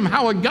fathom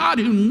how a God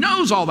who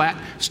knows all that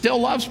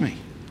still loves me.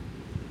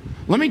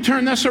 Let me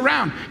turn this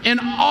around. In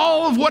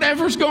all of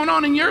whatever's going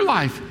on in your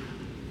life,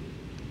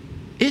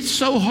 it's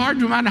so hard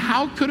to imagine,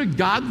 how could a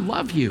God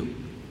love you?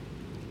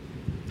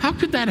 How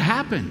could that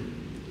happen?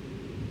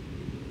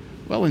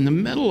 Well, in the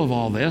middle of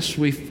all this,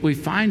 we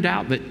find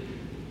out that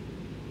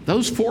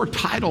those four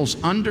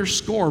titles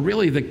underscore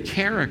really the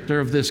character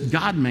of this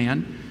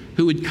God-man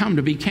who would come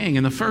to be king.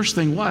 And the first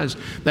thing was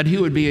that he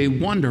would be a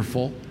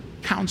wonderful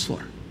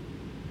counselor.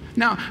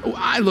 Now,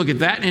 I look at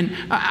that, and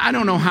I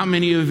don't know how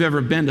many of you have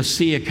ever been to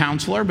see a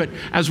counselor, but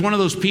as one of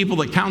those people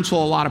that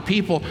counsel a lot of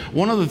people,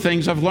 one of the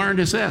things I've learned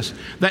is this,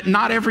 that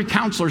not every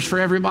counselor is for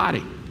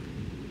everybody.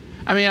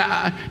 I mean,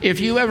 if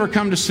you ever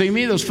come to see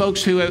me, those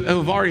folks who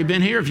have already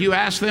been here, if you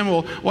ask them,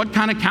 well, what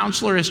kind of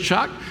counselor is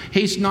Chuck?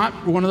 He's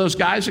not one of those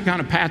guys that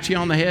kind of pats you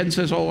on the head and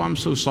says, oh, I'm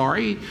so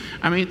sorry.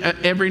 I mean,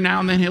 every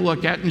now and then he'll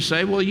look at it and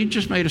say, well, you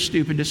just made a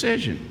stupid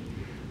decision.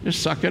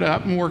 Just suck it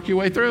up and work your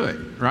way through it,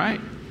 right?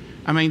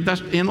 I mean,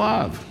 that's in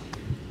love.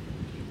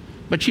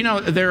 But you know,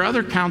 there are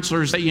other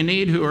counselors that you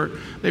need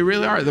they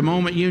really are. At the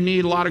moment you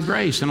need a lot of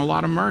grace and a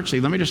lot of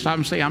mercy, let me just stop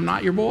and say, I'm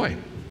not your boy.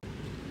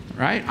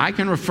 Right? I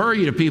can refer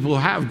you to people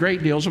who have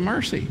great deals of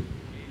mercy.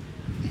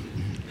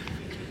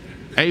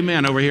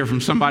 Amen over here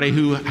from somebody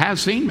who has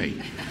seen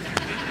me.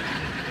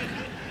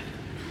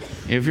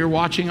 If you're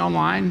watching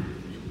online,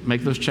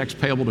 make those checks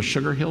payable to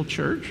Sugar Hill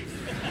Church.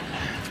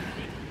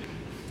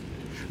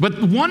 But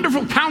the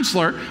wonderful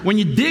counselor, when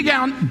you dig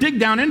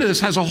down into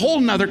this, has a whole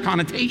nother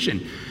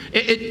connotation.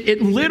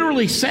 It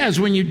literally says,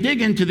 when you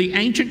dig into the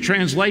ancient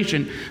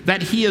translation,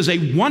 that he is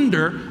a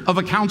wonder of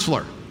a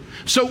counselor.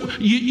 So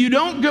you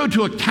don't go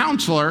to a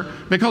counselor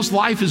because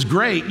life is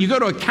great. You go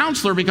to a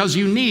counselor because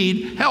you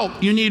need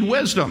help. You need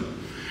wisdom.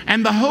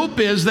 And the hope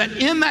is that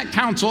in that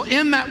counsel,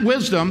 in that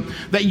wisdom,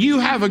 that you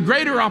have a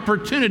greater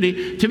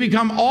opportunity to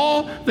become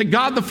all that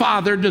God the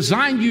Father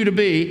designed you to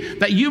be,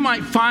 that you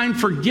might find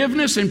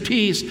forgiveness and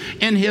peace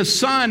in His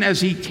Son as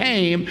He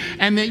came,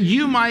 and that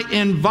you might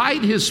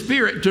invite His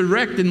Spirit to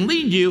direct and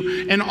lead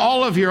you in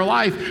all of your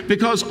life,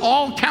 because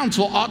all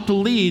counsel ought to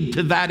lead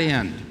to that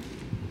end.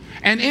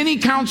 And any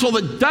counsel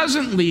that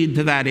doesn't lead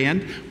to that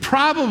end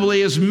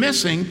probably is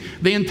missing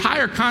the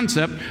entire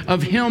concept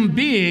of Him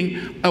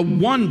being a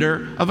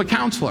wonder of a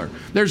counselor.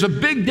 There's a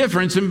big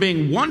difference in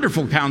being a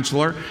wonderful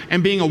counselor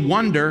and being a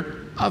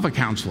wonder of a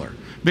counselor.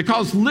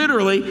 Because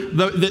literally,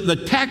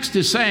 the text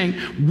is saying,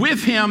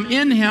 with Him,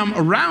 in Him,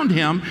 around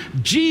Him,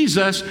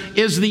 Jesus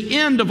is the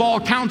end of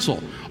all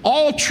counsel.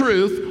 All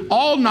truth,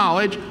 all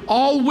knowledge,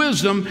 all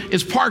wisdom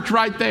is parked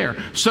right there.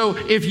 So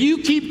if you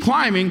keep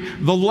climbing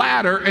the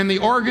ladder and the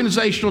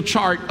organizational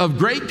chart of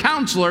great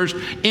counselors,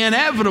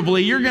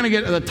 inevitably you're going to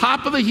get to the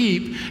top of the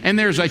heap, and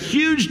there's a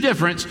huge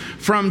difference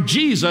from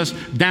Jesus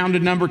down to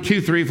number 2,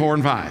 3, 4,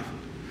 and 5.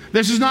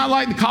 This is not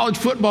like the college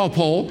football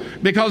poll,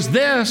 because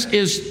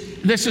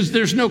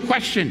there's no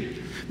question.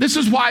 This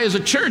is why, as a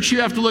church,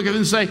 you have to look at it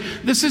and say,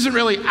 this isn't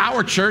really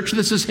our church,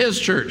 this is His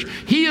church.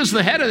 He is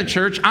the head of the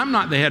church. I'm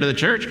not the head of the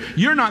church.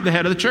 You're not the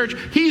head of the church.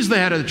 He's the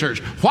head of the church.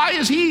 Why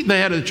is He the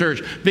head of the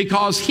church?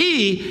 Because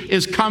He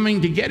is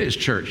coming to get His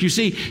church. You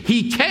see,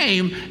 He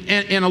came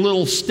in a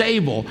little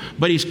stable,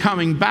 but He's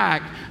coming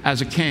back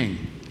as a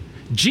king.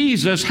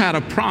 Jesus had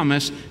a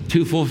promise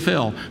to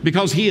fulfill,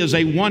 because He is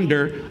a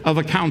wonder of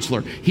a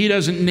counselor. He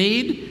doesn't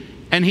need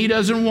and He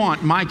doesn't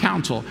want my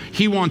counsel.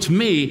 He wants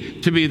me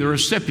to be the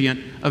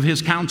recipient of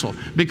His counsel.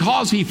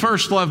 Because He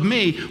first loved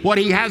me, what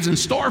He has in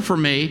store for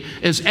me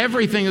is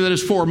everything that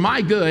is for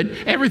my good,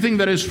 everything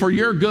that is for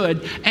your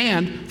good,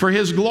 and for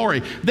His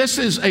glory. This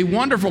is a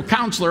wonderful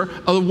counselor,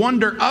 a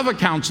wonder of a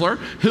counselor,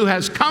 who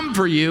has come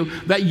for you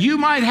that you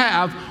might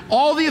have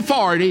all the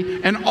authority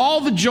and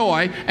all the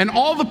joy and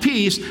all the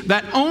peace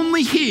that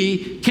only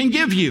He can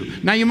give you.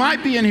 Now, you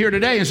might be in here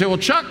today and say, well,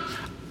 Chuck,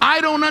 I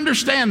don't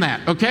understand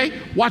that, okay?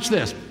 Watch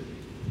this.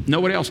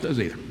 Nobody else does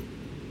either.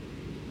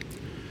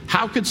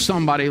 How could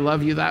somebody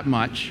love you that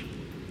much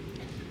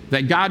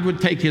that God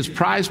would take His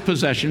prized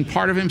possession,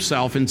 part of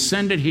Himself, and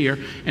send it here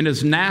in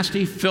this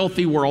nasty,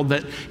 filthy world,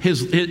 that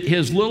his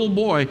little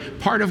boy,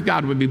 part of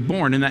God, would be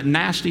born in that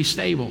nasty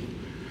stable,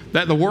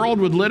 that the world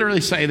would literally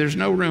say, there's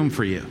no room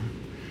for you,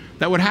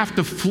 that would have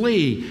to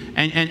flee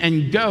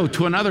and go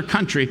to another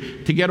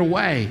country to get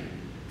away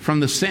from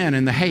the sin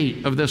and the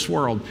hate of this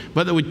world,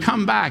 but that would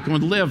come back and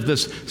would live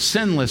this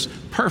sinless,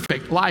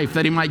 perfect life,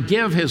 that He might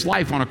give His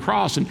life on a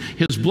cross and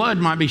His blood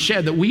might be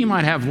shed, that we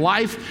might have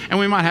life, and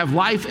we might have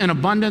life in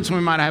abundance, and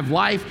we might have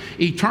life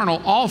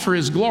eternal, all for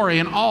His glory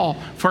and all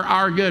for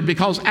our good.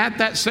 Because at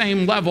that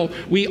same level,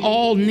 we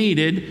all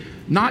needed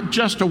not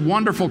just a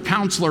wonderful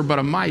counselor, but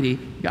a mighty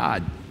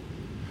God.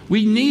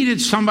 We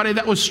needed somebody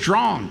that was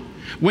strong.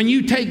 When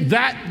you take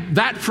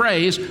that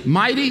phrase,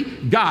 mighty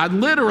God,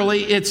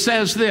 literally it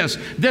says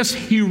this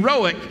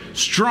heroic,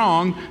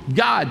 strong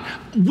God.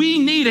 We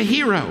need a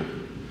hero.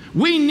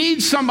 We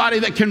need somebody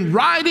that can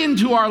ride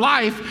into our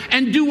life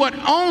and do what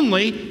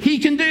only He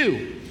can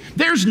do.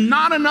 There's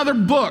not another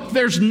book.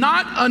 There's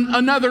not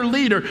another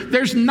leader.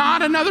 There's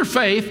not another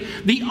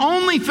faith. The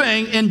only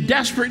thing in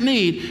desperate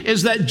need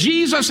is that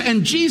Jesus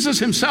and Jesus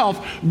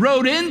Himself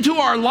rode into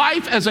our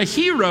life as a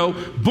hero,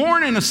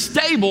 born in a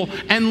stable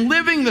and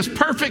living this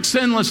perfect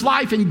sinless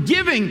life and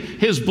giving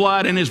His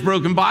blood and His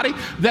broken body,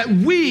 that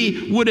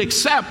we would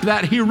accept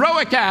that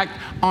heroic act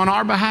on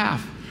our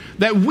behalf.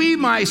 That we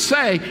might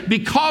say,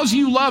 because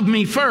you loved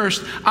me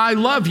first, I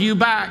love you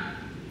back.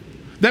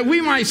 That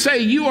we might say,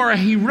 you are a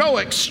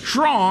heroic,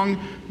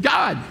 strong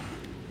God.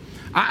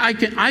 I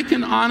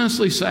can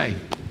honestly say,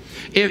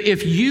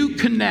 if you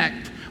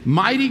connect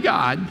mighty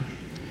God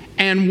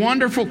and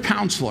wonderful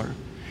counselor,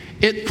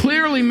 it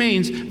clearly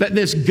means that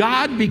this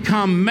God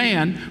become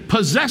man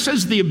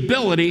possesses the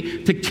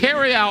ability to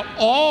carry out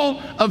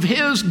all of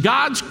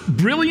God's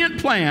brilliant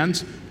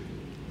plans,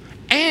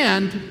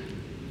 and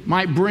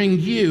might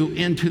bring you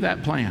into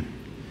that plan.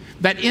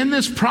 That in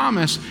this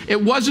promise,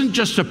 it wasn't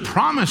just a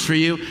promise for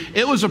you,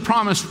 it was a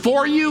promise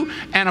for you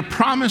and a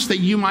promise that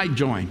you might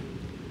join.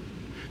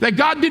 That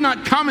God did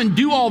not come and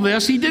do all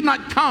this. He did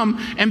not come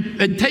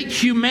and take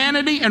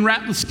humanity and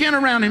wrap the skin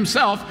around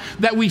Himself,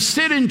 that we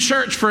sit in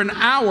church for an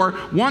hour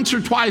once or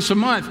twice a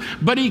month.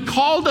 But He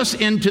called us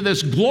into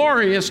this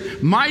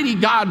glorious, mighty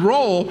God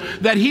role,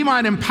 that He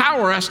might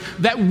empower us,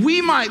 that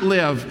we might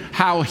live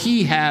how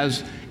He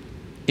has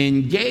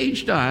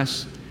engaged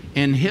us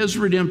in His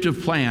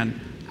redemptive plan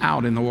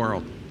out in the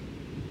world.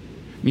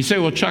 You say,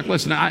 well, Chuck,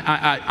 listen,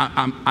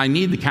 I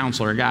need the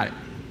counselor. I got it.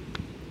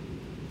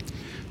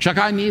 Chuck,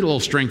 I need a little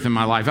strength in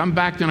my life. I'm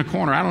backed in a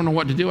corner. I don't know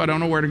what to do. I don't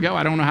know where to go.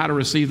 I don't know how to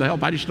receive the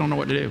help. I just don't know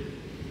what to do.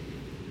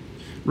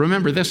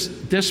 Remember,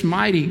 this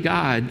mighty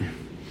God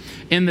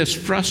in this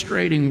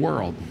frustrating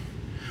world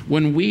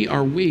When we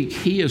are weak,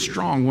 he is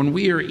strong. When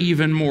we are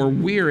even more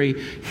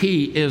weary,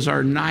 he is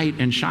our knight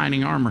in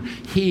shining armor.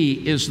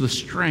 He is the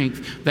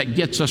strength that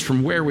gets us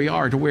from where we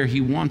are to where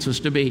he wants us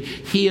to be.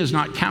 He is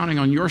not counting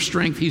on your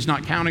strength. He's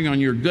not counting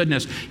on your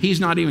goodness. He's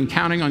not even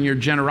counting on your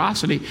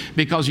generosity,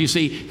 because you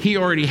see, he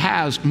already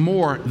has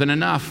more than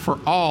enough for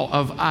all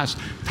of us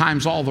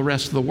times all the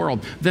rest of the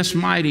world. This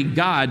mighty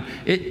God,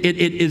 it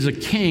is a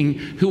king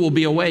who will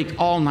be awake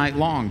all night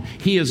long.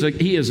 He is a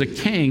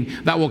king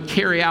that will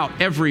carry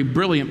out every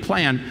brilliant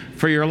plan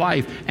for your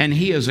life. And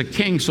he is a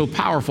king so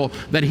powerful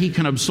that he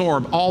can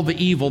absorb all the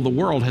evil the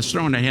world has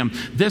thrown at him.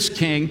 This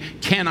king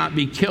cannot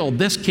be killed.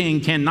 This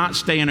king cannot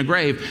stay in a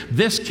grave.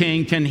 This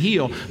king can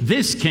heal.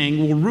 This king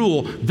will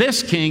rule.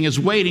 This king is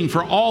waiting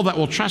for all that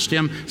will trust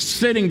him,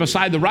 sitting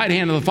beside the right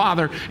hand of the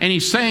Father. And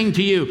he's saying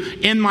to you,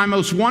 in my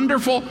most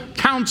wonderful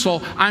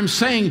counsel, I'm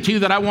saying to you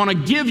that I want to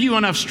give you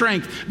enough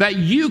strength that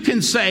you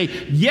can say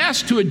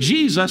yes to a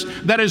Jesus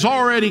that has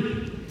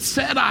already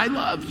said, I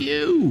love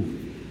you,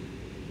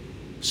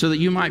 so that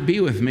you might be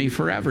with me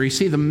forever. You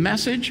see, the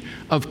message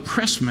of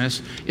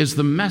Christmas is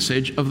the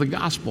message of the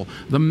gospel.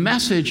 The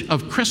message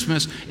of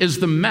Christmas is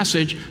the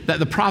message that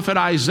the prophet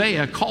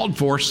Isaiah called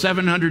for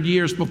 700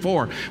 years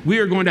before. We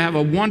are going to have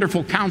a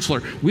wonderful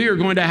counselor. We are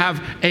going to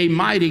have a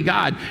mighty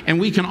God,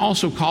 and we can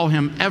also call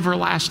him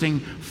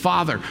everlasting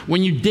Father.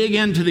 When you dig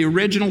into the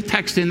original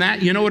text in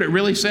that, you know what it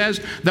really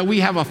says? That we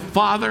have a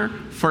Father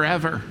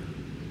forever.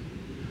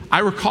 I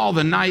recall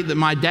the night that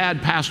my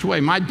dad passed away.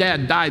 My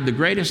dad died the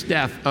greatest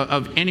death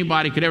of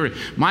anybody could ever.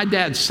 My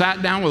dad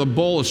sat down with a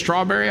bowl of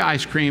strawberry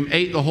ice cream,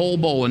 ate the whole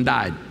bowl, and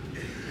died.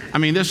 I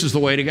mean, this is the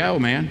way to go,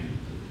 man.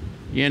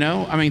 You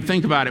know, I mean,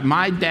 think about it.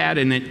 My dad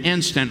in an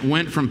instant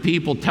went from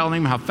people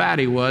telling him how fat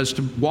he was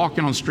to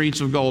walking on streets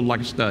of gold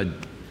like a stud.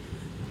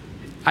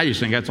 I just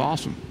think that's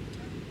awesome.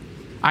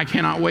 I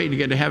cannot wait to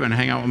get to heaven and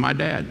hang out with my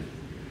dad.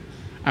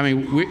 I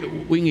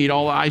mean, we can eat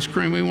all the ice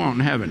cream we want in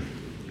heaven.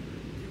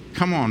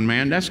 Come on,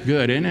 man, that's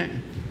good, isn't it?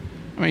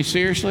 I mean,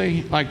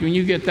 seriously, like when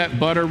you get that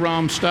butter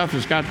rum stuff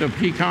that's got the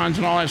pecans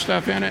and all that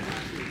stuff in it,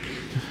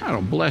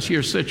 that'll bless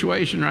your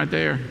situation right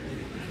there.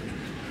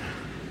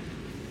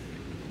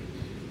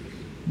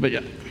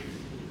 But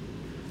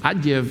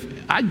I'd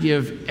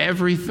give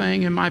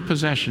everything in my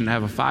possession to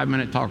have a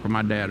 5-minute talk with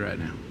my dad right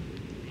now.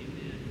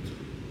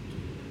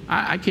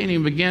 I can't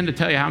even begin to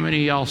tell you how many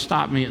of y'all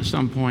stop me at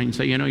some point and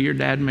say, you know, your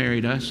dad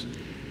married us.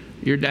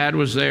 Your dad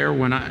was there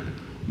when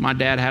my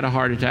dad had a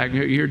heart attack.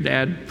 Your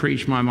dad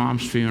preached my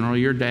mom's funeral.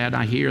 Your dad,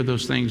 I hear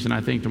those things and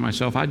I think to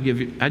myself, I'd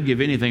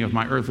give anything if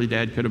my earthly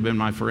dad could have been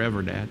my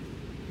forever dad.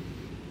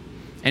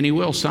 And he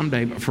will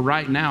someday, but for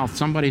right now,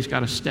 somebody's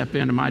got to step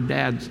into my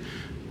dad's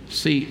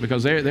seat,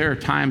 because there are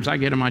times I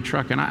get in my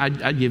truck and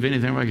I'd give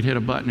anything if I could hit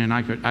a button and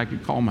I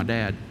could call my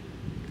dad.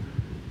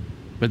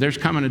 But there's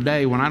coming a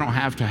day when I don't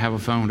have to have a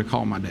phone to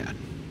call my dad.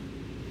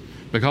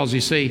 Because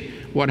you see,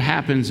 what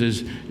happens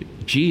is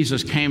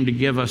Jesus came to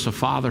give us a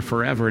Father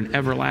forever, an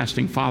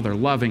everlasting Father,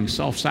 loving,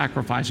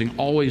 self-sacrificing,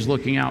 always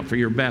looking out for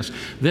your best.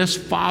 This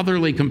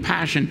fatherly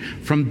compassion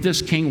from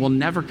this King will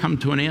never come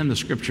to an end, the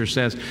Scripture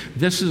says.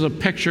 This is a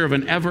picture of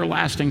an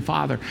everlasting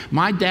Father.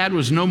 My dad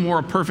was no more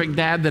a perfect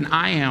dad than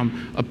I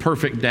am a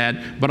perfect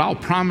dad, but I'll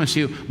promise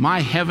you,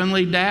 my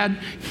heavenly dad,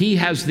 he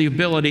has the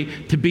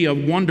ability to be a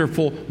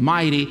wonderful,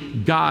 mighty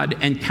God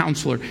and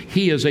counselor.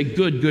 He is a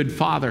good, good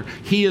Father.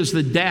 He is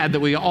the dad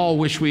that we all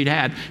wish we'd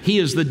had. He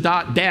is the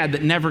dad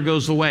that never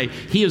goes away.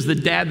 He is the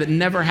dad that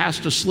never has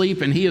to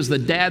sleep, and he is the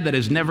dad that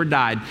has never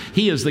died.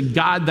 He is the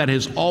God that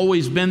has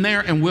always been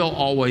there and will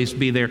always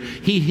be there.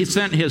 He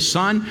sent his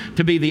Son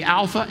to be the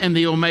Alpha and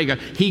the Omega.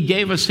 He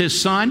gave us his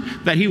Son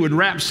that he would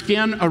wrap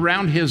skin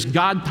around his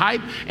God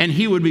type and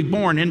he would be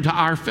born into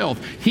our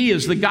filth. He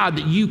is the God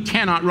that you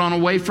cannot run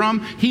away from.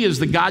 He is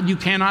the God you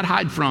cannot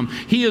hide from.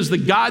 He is the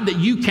God that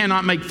you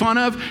cannot make fun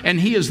of, and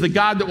he is the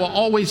God that will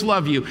always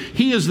love you.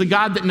 He is the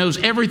God that knows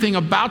everything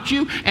about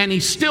you, and he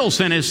still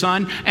sent his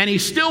Son, and he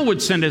still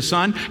would send his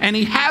Son, and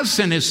he has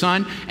sent his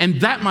Son. And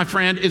that, my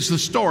friend, is the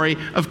story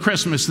of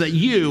Christmas, that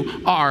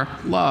you are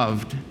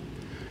loved.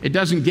 It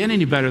doesn't get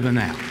any better than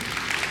that.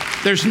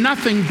 There's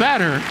nothing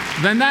better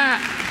than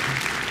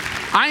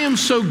that. I am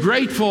so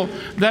grateful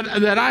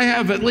that I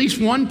have at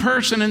least one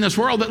person in this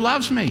world that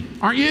loves me.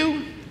 Aren't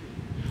you?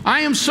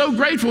 I am so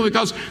grateful,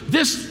 because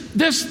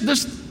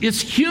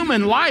it's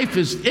human life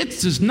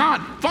is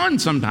not fun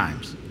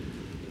sometimes.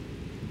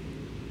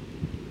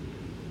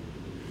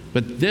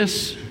 But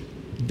this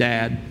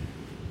dad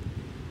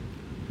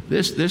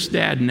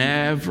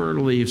never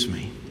leaves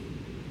me.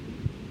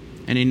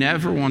 And he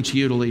never wants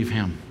you to leave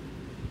him.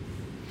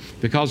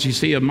 Because you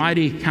see, a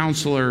mighty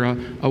counselor,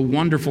 a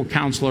wonderful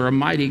counselor, a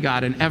mighty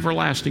God, an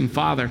everlasting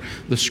Father,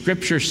 the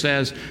Scripture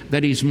says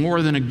that he's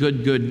more than a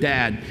good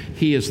dad.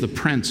 He is the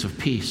Prince of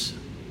Peace.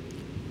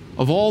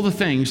 Of all the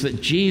things that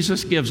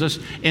Jesus gives us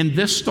in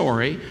this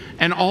story,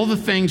 and all the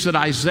things that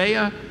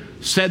Isaiah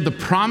said the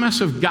promise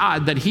of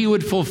God that he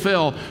would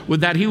fulfill,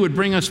 with that he would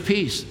bring us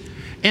peace.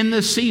 In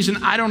this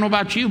season, I don't know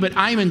about you, but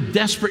I'm in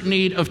desperate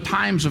need of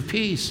times of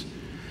peace.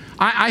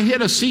 I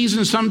hit a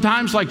season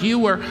sometimes like you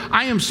where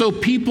I am so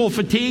people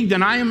fatigued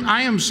and I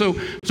am so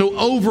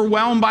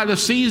overwhelmed by the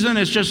season.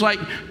 It's just like,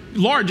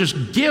 Lord,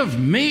 just give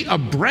me a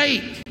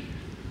break.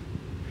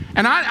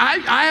 And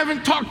I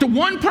haven't talked to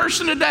one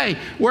person today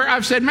where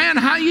I've said, man,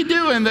 how you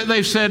doing? That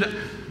they've said,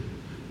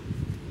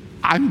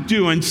 I'm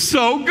doing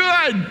so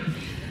good.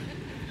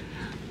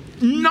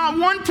 Not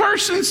one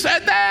person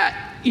said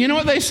that. You know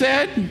what they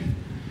said?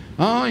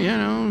 Oh,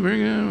 very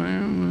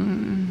good.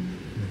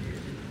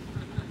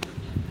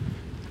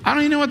 I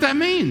don't even know what that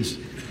means.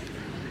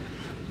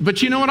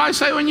 But you know what I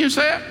say when you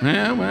say it?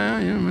 Yeah,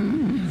 well,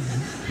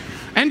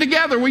 And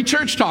together we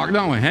church talk,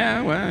 don't we?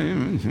 Yeah,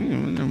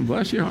 well,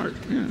 bless your heart.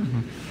 Yeah.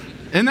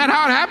 Isn't that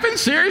how it happens?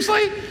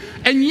 Seriously?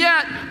 And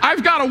yet,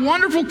 I've got a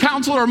wonderful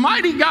counselor, a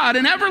mighty God,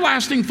 an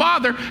everlasting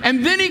Father,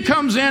 and then he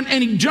comes in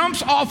and he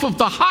jumps off of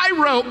the high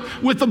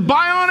rope with the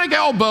bionic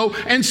elbow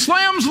and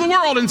slams the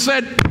world and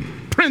said,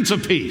 Prince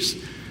of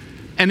Peace.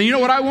 And you know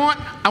what I want?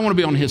 I want to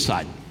be on his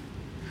side.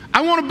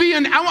 I want to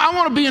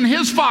be in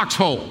his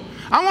foxhole.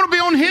 I want to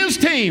be on his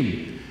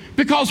team,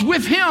 because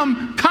with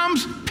him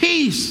comes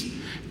peace.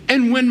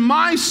 And when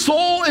my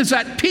soul is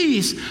at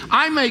peace,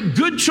 I make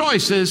good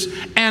choices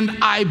and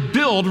I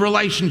build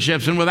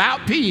relationships. And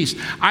without peace,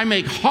 I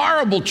make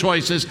horrible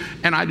choices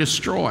and I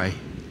destroy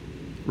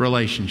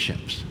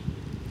relationships.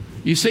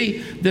 You see,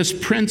 this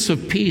Prince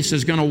of Peace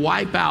is going to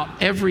wipe out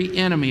every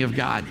enemy of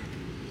God.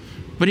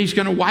 But he's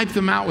going to wipe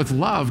them out with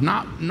love,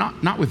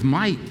 not with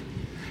might.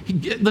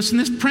 Listen,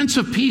 this Prince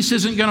of Peace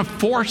isn't going to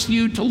force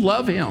you to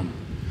love him.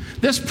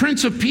 This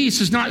Prince of Peace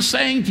is not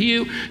saying to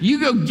you, you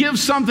go give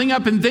something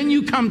up and then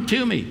you come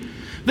to me.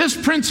 This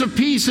Prince of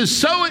Peace is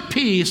so at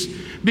peace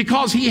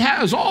because he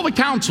has all the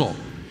counsel.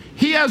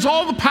 He has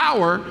all the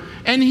power,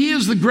 and he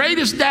is the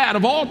greatest dad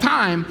of all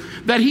time,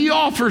 that he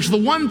offers the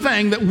one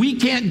thing that we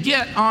can't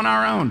get on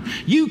our own.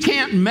 You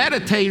can't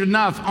meditate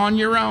enough on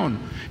your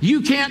own.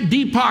 You can't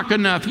Deepak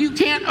enough. You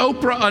can't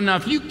Oprah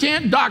enough. You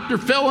can't Dr.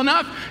 Phil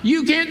enough.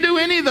 You can't do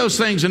any of those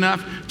things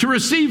enough to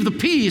receive the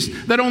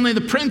peace that only the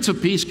Prince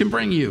of Peace can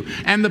bring you.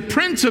 And the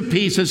Prince of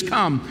Peace has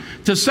come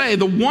to say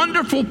the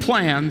wonderful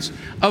plans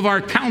of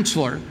our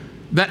counselor,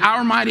 that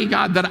our mighty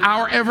God, that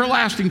our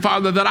everlasting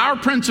Father, that our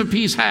Prince of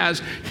Peace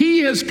has. He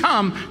has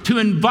come to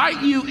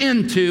invite you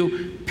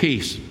into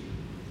peace.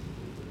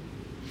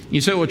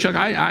 You say, well, Chuck,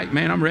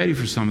 man, I'm ready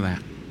for some of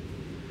that.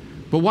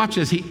 But watch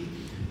this.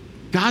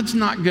 God's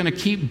not going to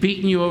keep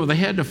beating you over the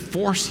head to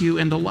force you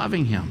into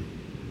loving him.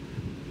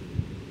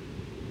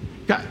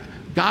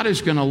 God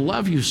is going to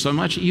love you so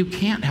much that you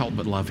can't help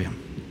but love him.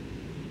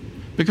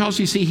 Because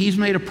you see, he's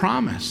made a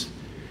promise.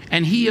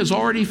 And he has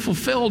already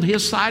fulfilled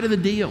his side of the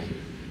deal.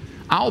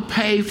 I'll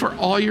pay for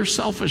all your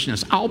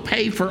selfishness. I'll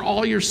pay for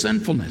all your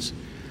sinfulness.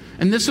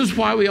 And this is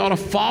why we ought to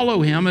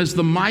follow him as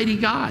the mighty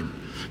God.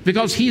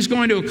 Because he's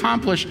going to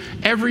accomplish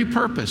every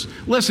purpose.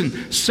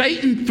 Listen,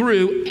 Satan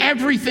threw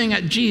everything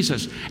at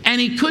Jesus, and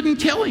he couldn't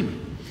kill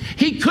him.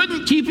 He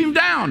couldn't keep him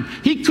down.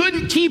 He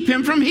couldn't keep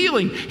him from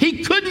healing.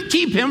 He couldn't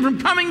keep him from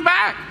coming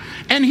back.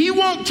 And he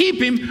won't keep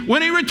him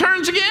when he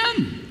returns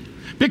again.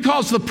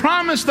 Because the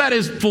promise that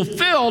is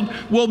fulfilled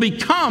will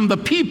become the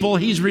people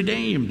he's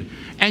redeemed.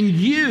 And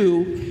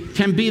you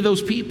can be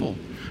those people.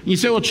 You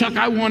say, well, Chuck,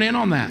 I want in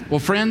on that. Well,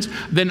 friends,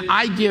 then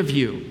I give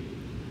you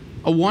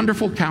a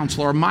wonderful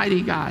counselor, a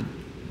mighty God.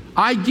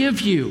 I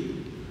give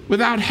you,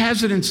 without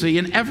hesitancy,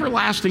 an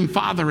everlasting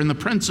Father and the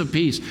Prince of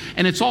Peace.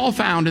 And it's all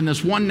found in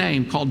this one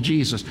name called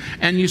Jesus.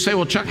 And you say,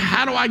 well, Chuck,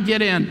 how do I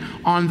get in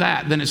on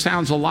that? Then it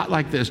sounds a lot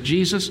like this.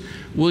 Jesus,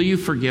 will you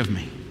forgive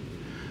me?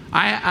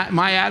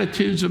 My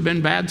attitudes have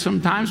been bad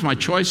sometimes. My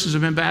choices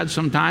have been bad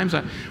sometimes.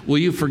 Will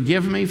you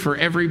forgive me for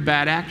every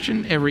bad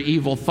action, every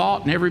evil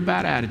thought, and every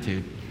bad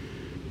attitude?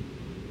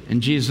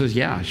 And Jesus says,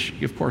 yeah,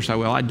 of course I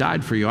will. I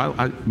died for you.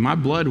 My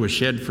blood was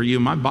shed for you.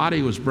 My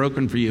body was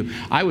broken for you.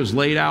 I was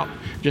laid out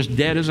just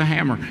dead as a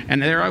hammer.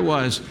 And there I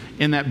was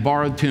in that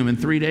borrowed tomb. And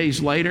 3 days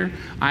later,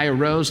 I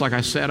arose like I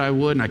said I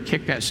would, and I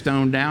kicked that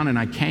stone down, and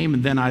I came,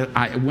 and then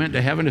I went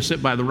to heaven to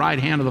sit by the right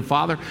hand of the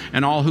Father.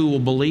 And all who will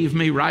believe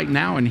me right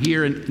now and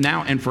here and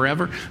now and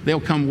forever,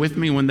 they'll come with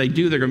me. When they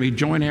do, they're going to be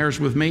joint heirs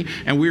with me,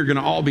 and we're going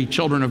to all be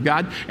children of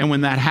God. And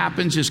when that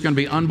happens, it's going to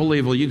be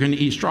unbelievable. You can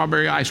eat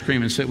strawberry ice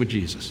cream and sit with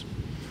Jesus.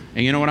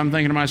 And you know what I'm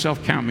thinking to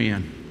myself? Count me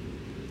in.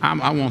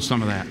 I want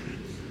some of that.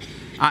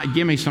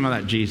 Give me some of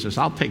that, Jesus.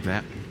 I'll take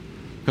that.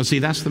 Because see,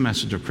 that's the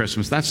message of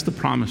Christmas. That's the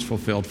promise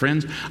fulfilled.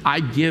 Friends, I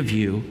give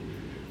you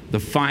the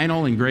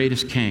final and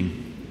greatest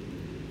King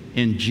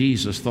in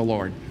Jesus the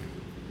Lord.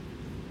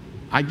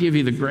 I give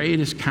you the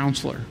greatest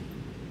counselor,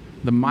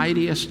 the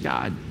mightiest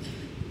God.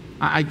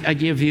 I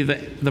give you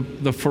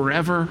the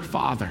forever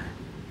Father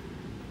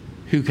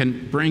who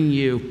can bring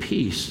you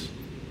peace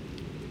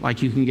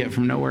like you can get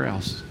from nowhere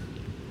else.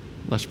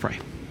 Let's pray.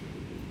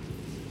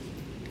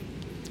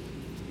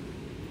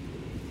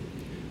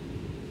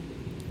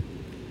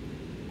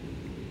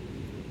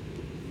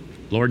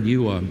 Lord,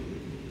 you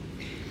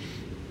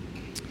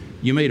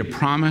made a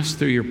promise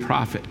through your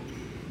prophet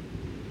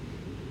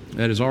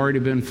that has already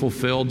been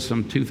fulfilled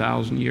some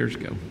 2,000 years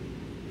ago.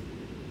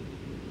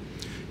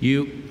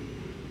 You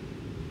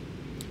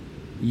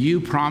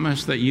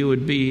promised that you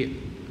would be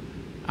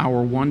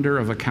our wonder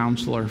of a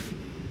counselor.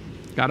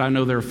 God, I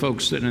know there are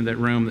folks sitting in that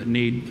room that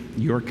need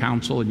your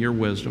counsel and your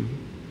wisdom.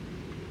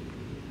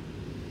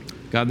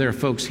 God, there are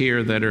folks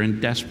here that are in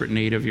desperate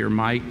need of your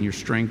might and your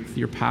strength,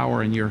 your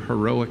power and your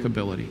heroic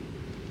ability.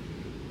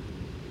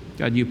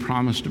 God, you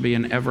promised to be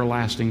an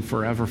everlasting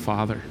forever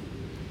Father.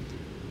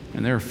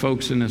 And there are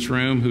folks in this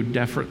room who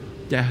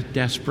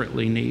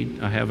desperately need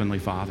a heavenly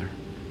Father.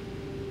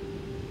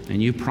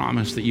 And you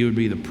promised that you would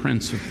be the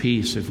Prince of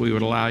Peace if we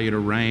would allow you to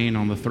reign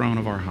on the throne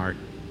of our heart.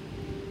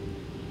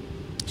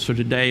 So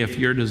today, if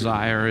your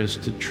desire is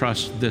to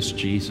trust this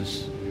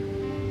Jesus,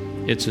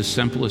 it's as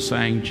simple as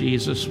saying,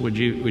 Jesus, would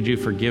you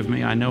forgive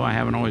me? I know I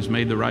haven't always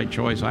made the right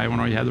choice. I haven't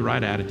always had the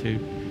right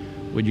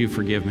attitude. Would you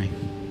forgive me?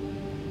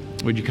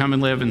 Would you come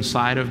and live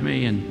inside of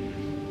me?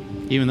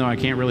 And even though I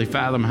can't really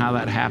fathom how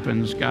that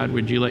happens, God,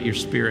 would you let your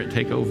Spirit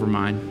take over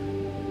mine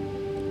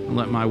and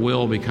let my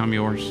will become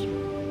yours?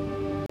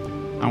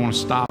 I want to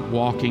stop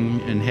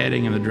walking and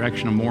heading in the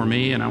direction of more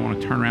me, and I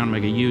want to turn around and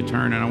make a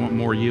U-turn, and I want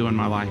more you in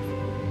my life.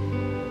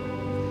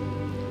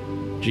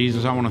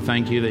 Jesus, I want to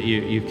thank you that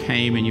you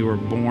came and you were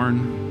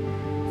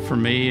born for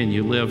me, and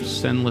you lived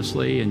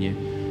sinlessly, and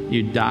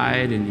you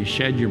died and you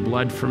shed your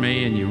blood for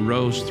me, and you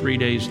rose 3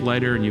 days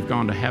later, and you've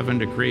gone to heaven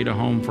to create a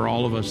home for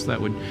all of us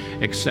that would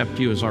accept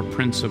you as our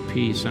Prince of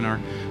Peace and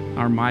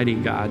our mighty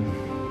God,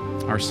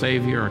 our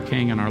Savior, our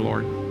King, and our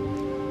Lord.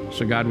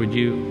 So God, would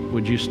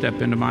you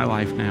step into my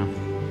life now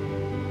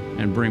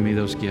and bring me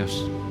those gifts?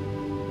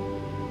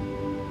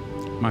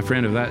 My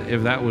friend,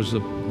 if that was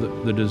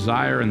the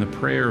desire and the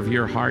prayer of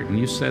your heart, and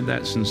you said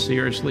that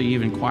sincerely,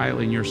 even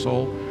quietly in your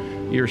soul,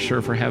 you're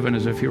sure for heaven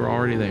as if you were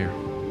already there.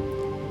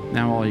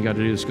 Now all you got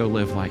to do is go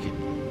live like it.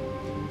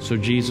 So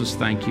Jesus,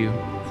 thank you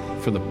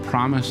for the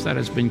promise that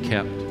has been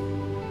kept.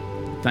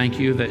 Thank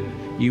you that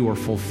you are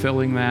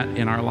fulfilling that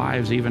in our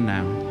lives even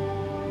now.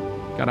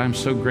 God, I'm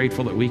so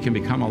grateful that we can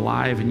become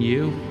alive in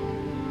you,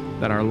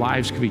 that our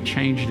lives can be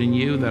changed in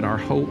you, that our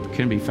hope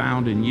can be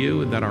found in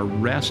you, that our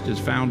rest is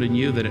found in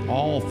you, that in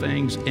all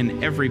things,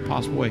 in every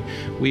possible way,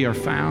 we are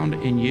found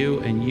in you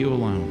and you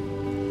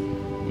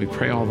alone. We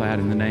pray all that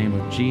in the name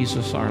of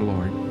Jesus our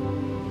Lord.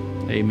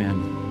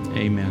 Amen,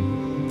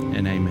 amen,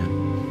 and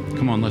amen.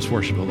 Come on, let's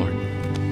worship the Lord.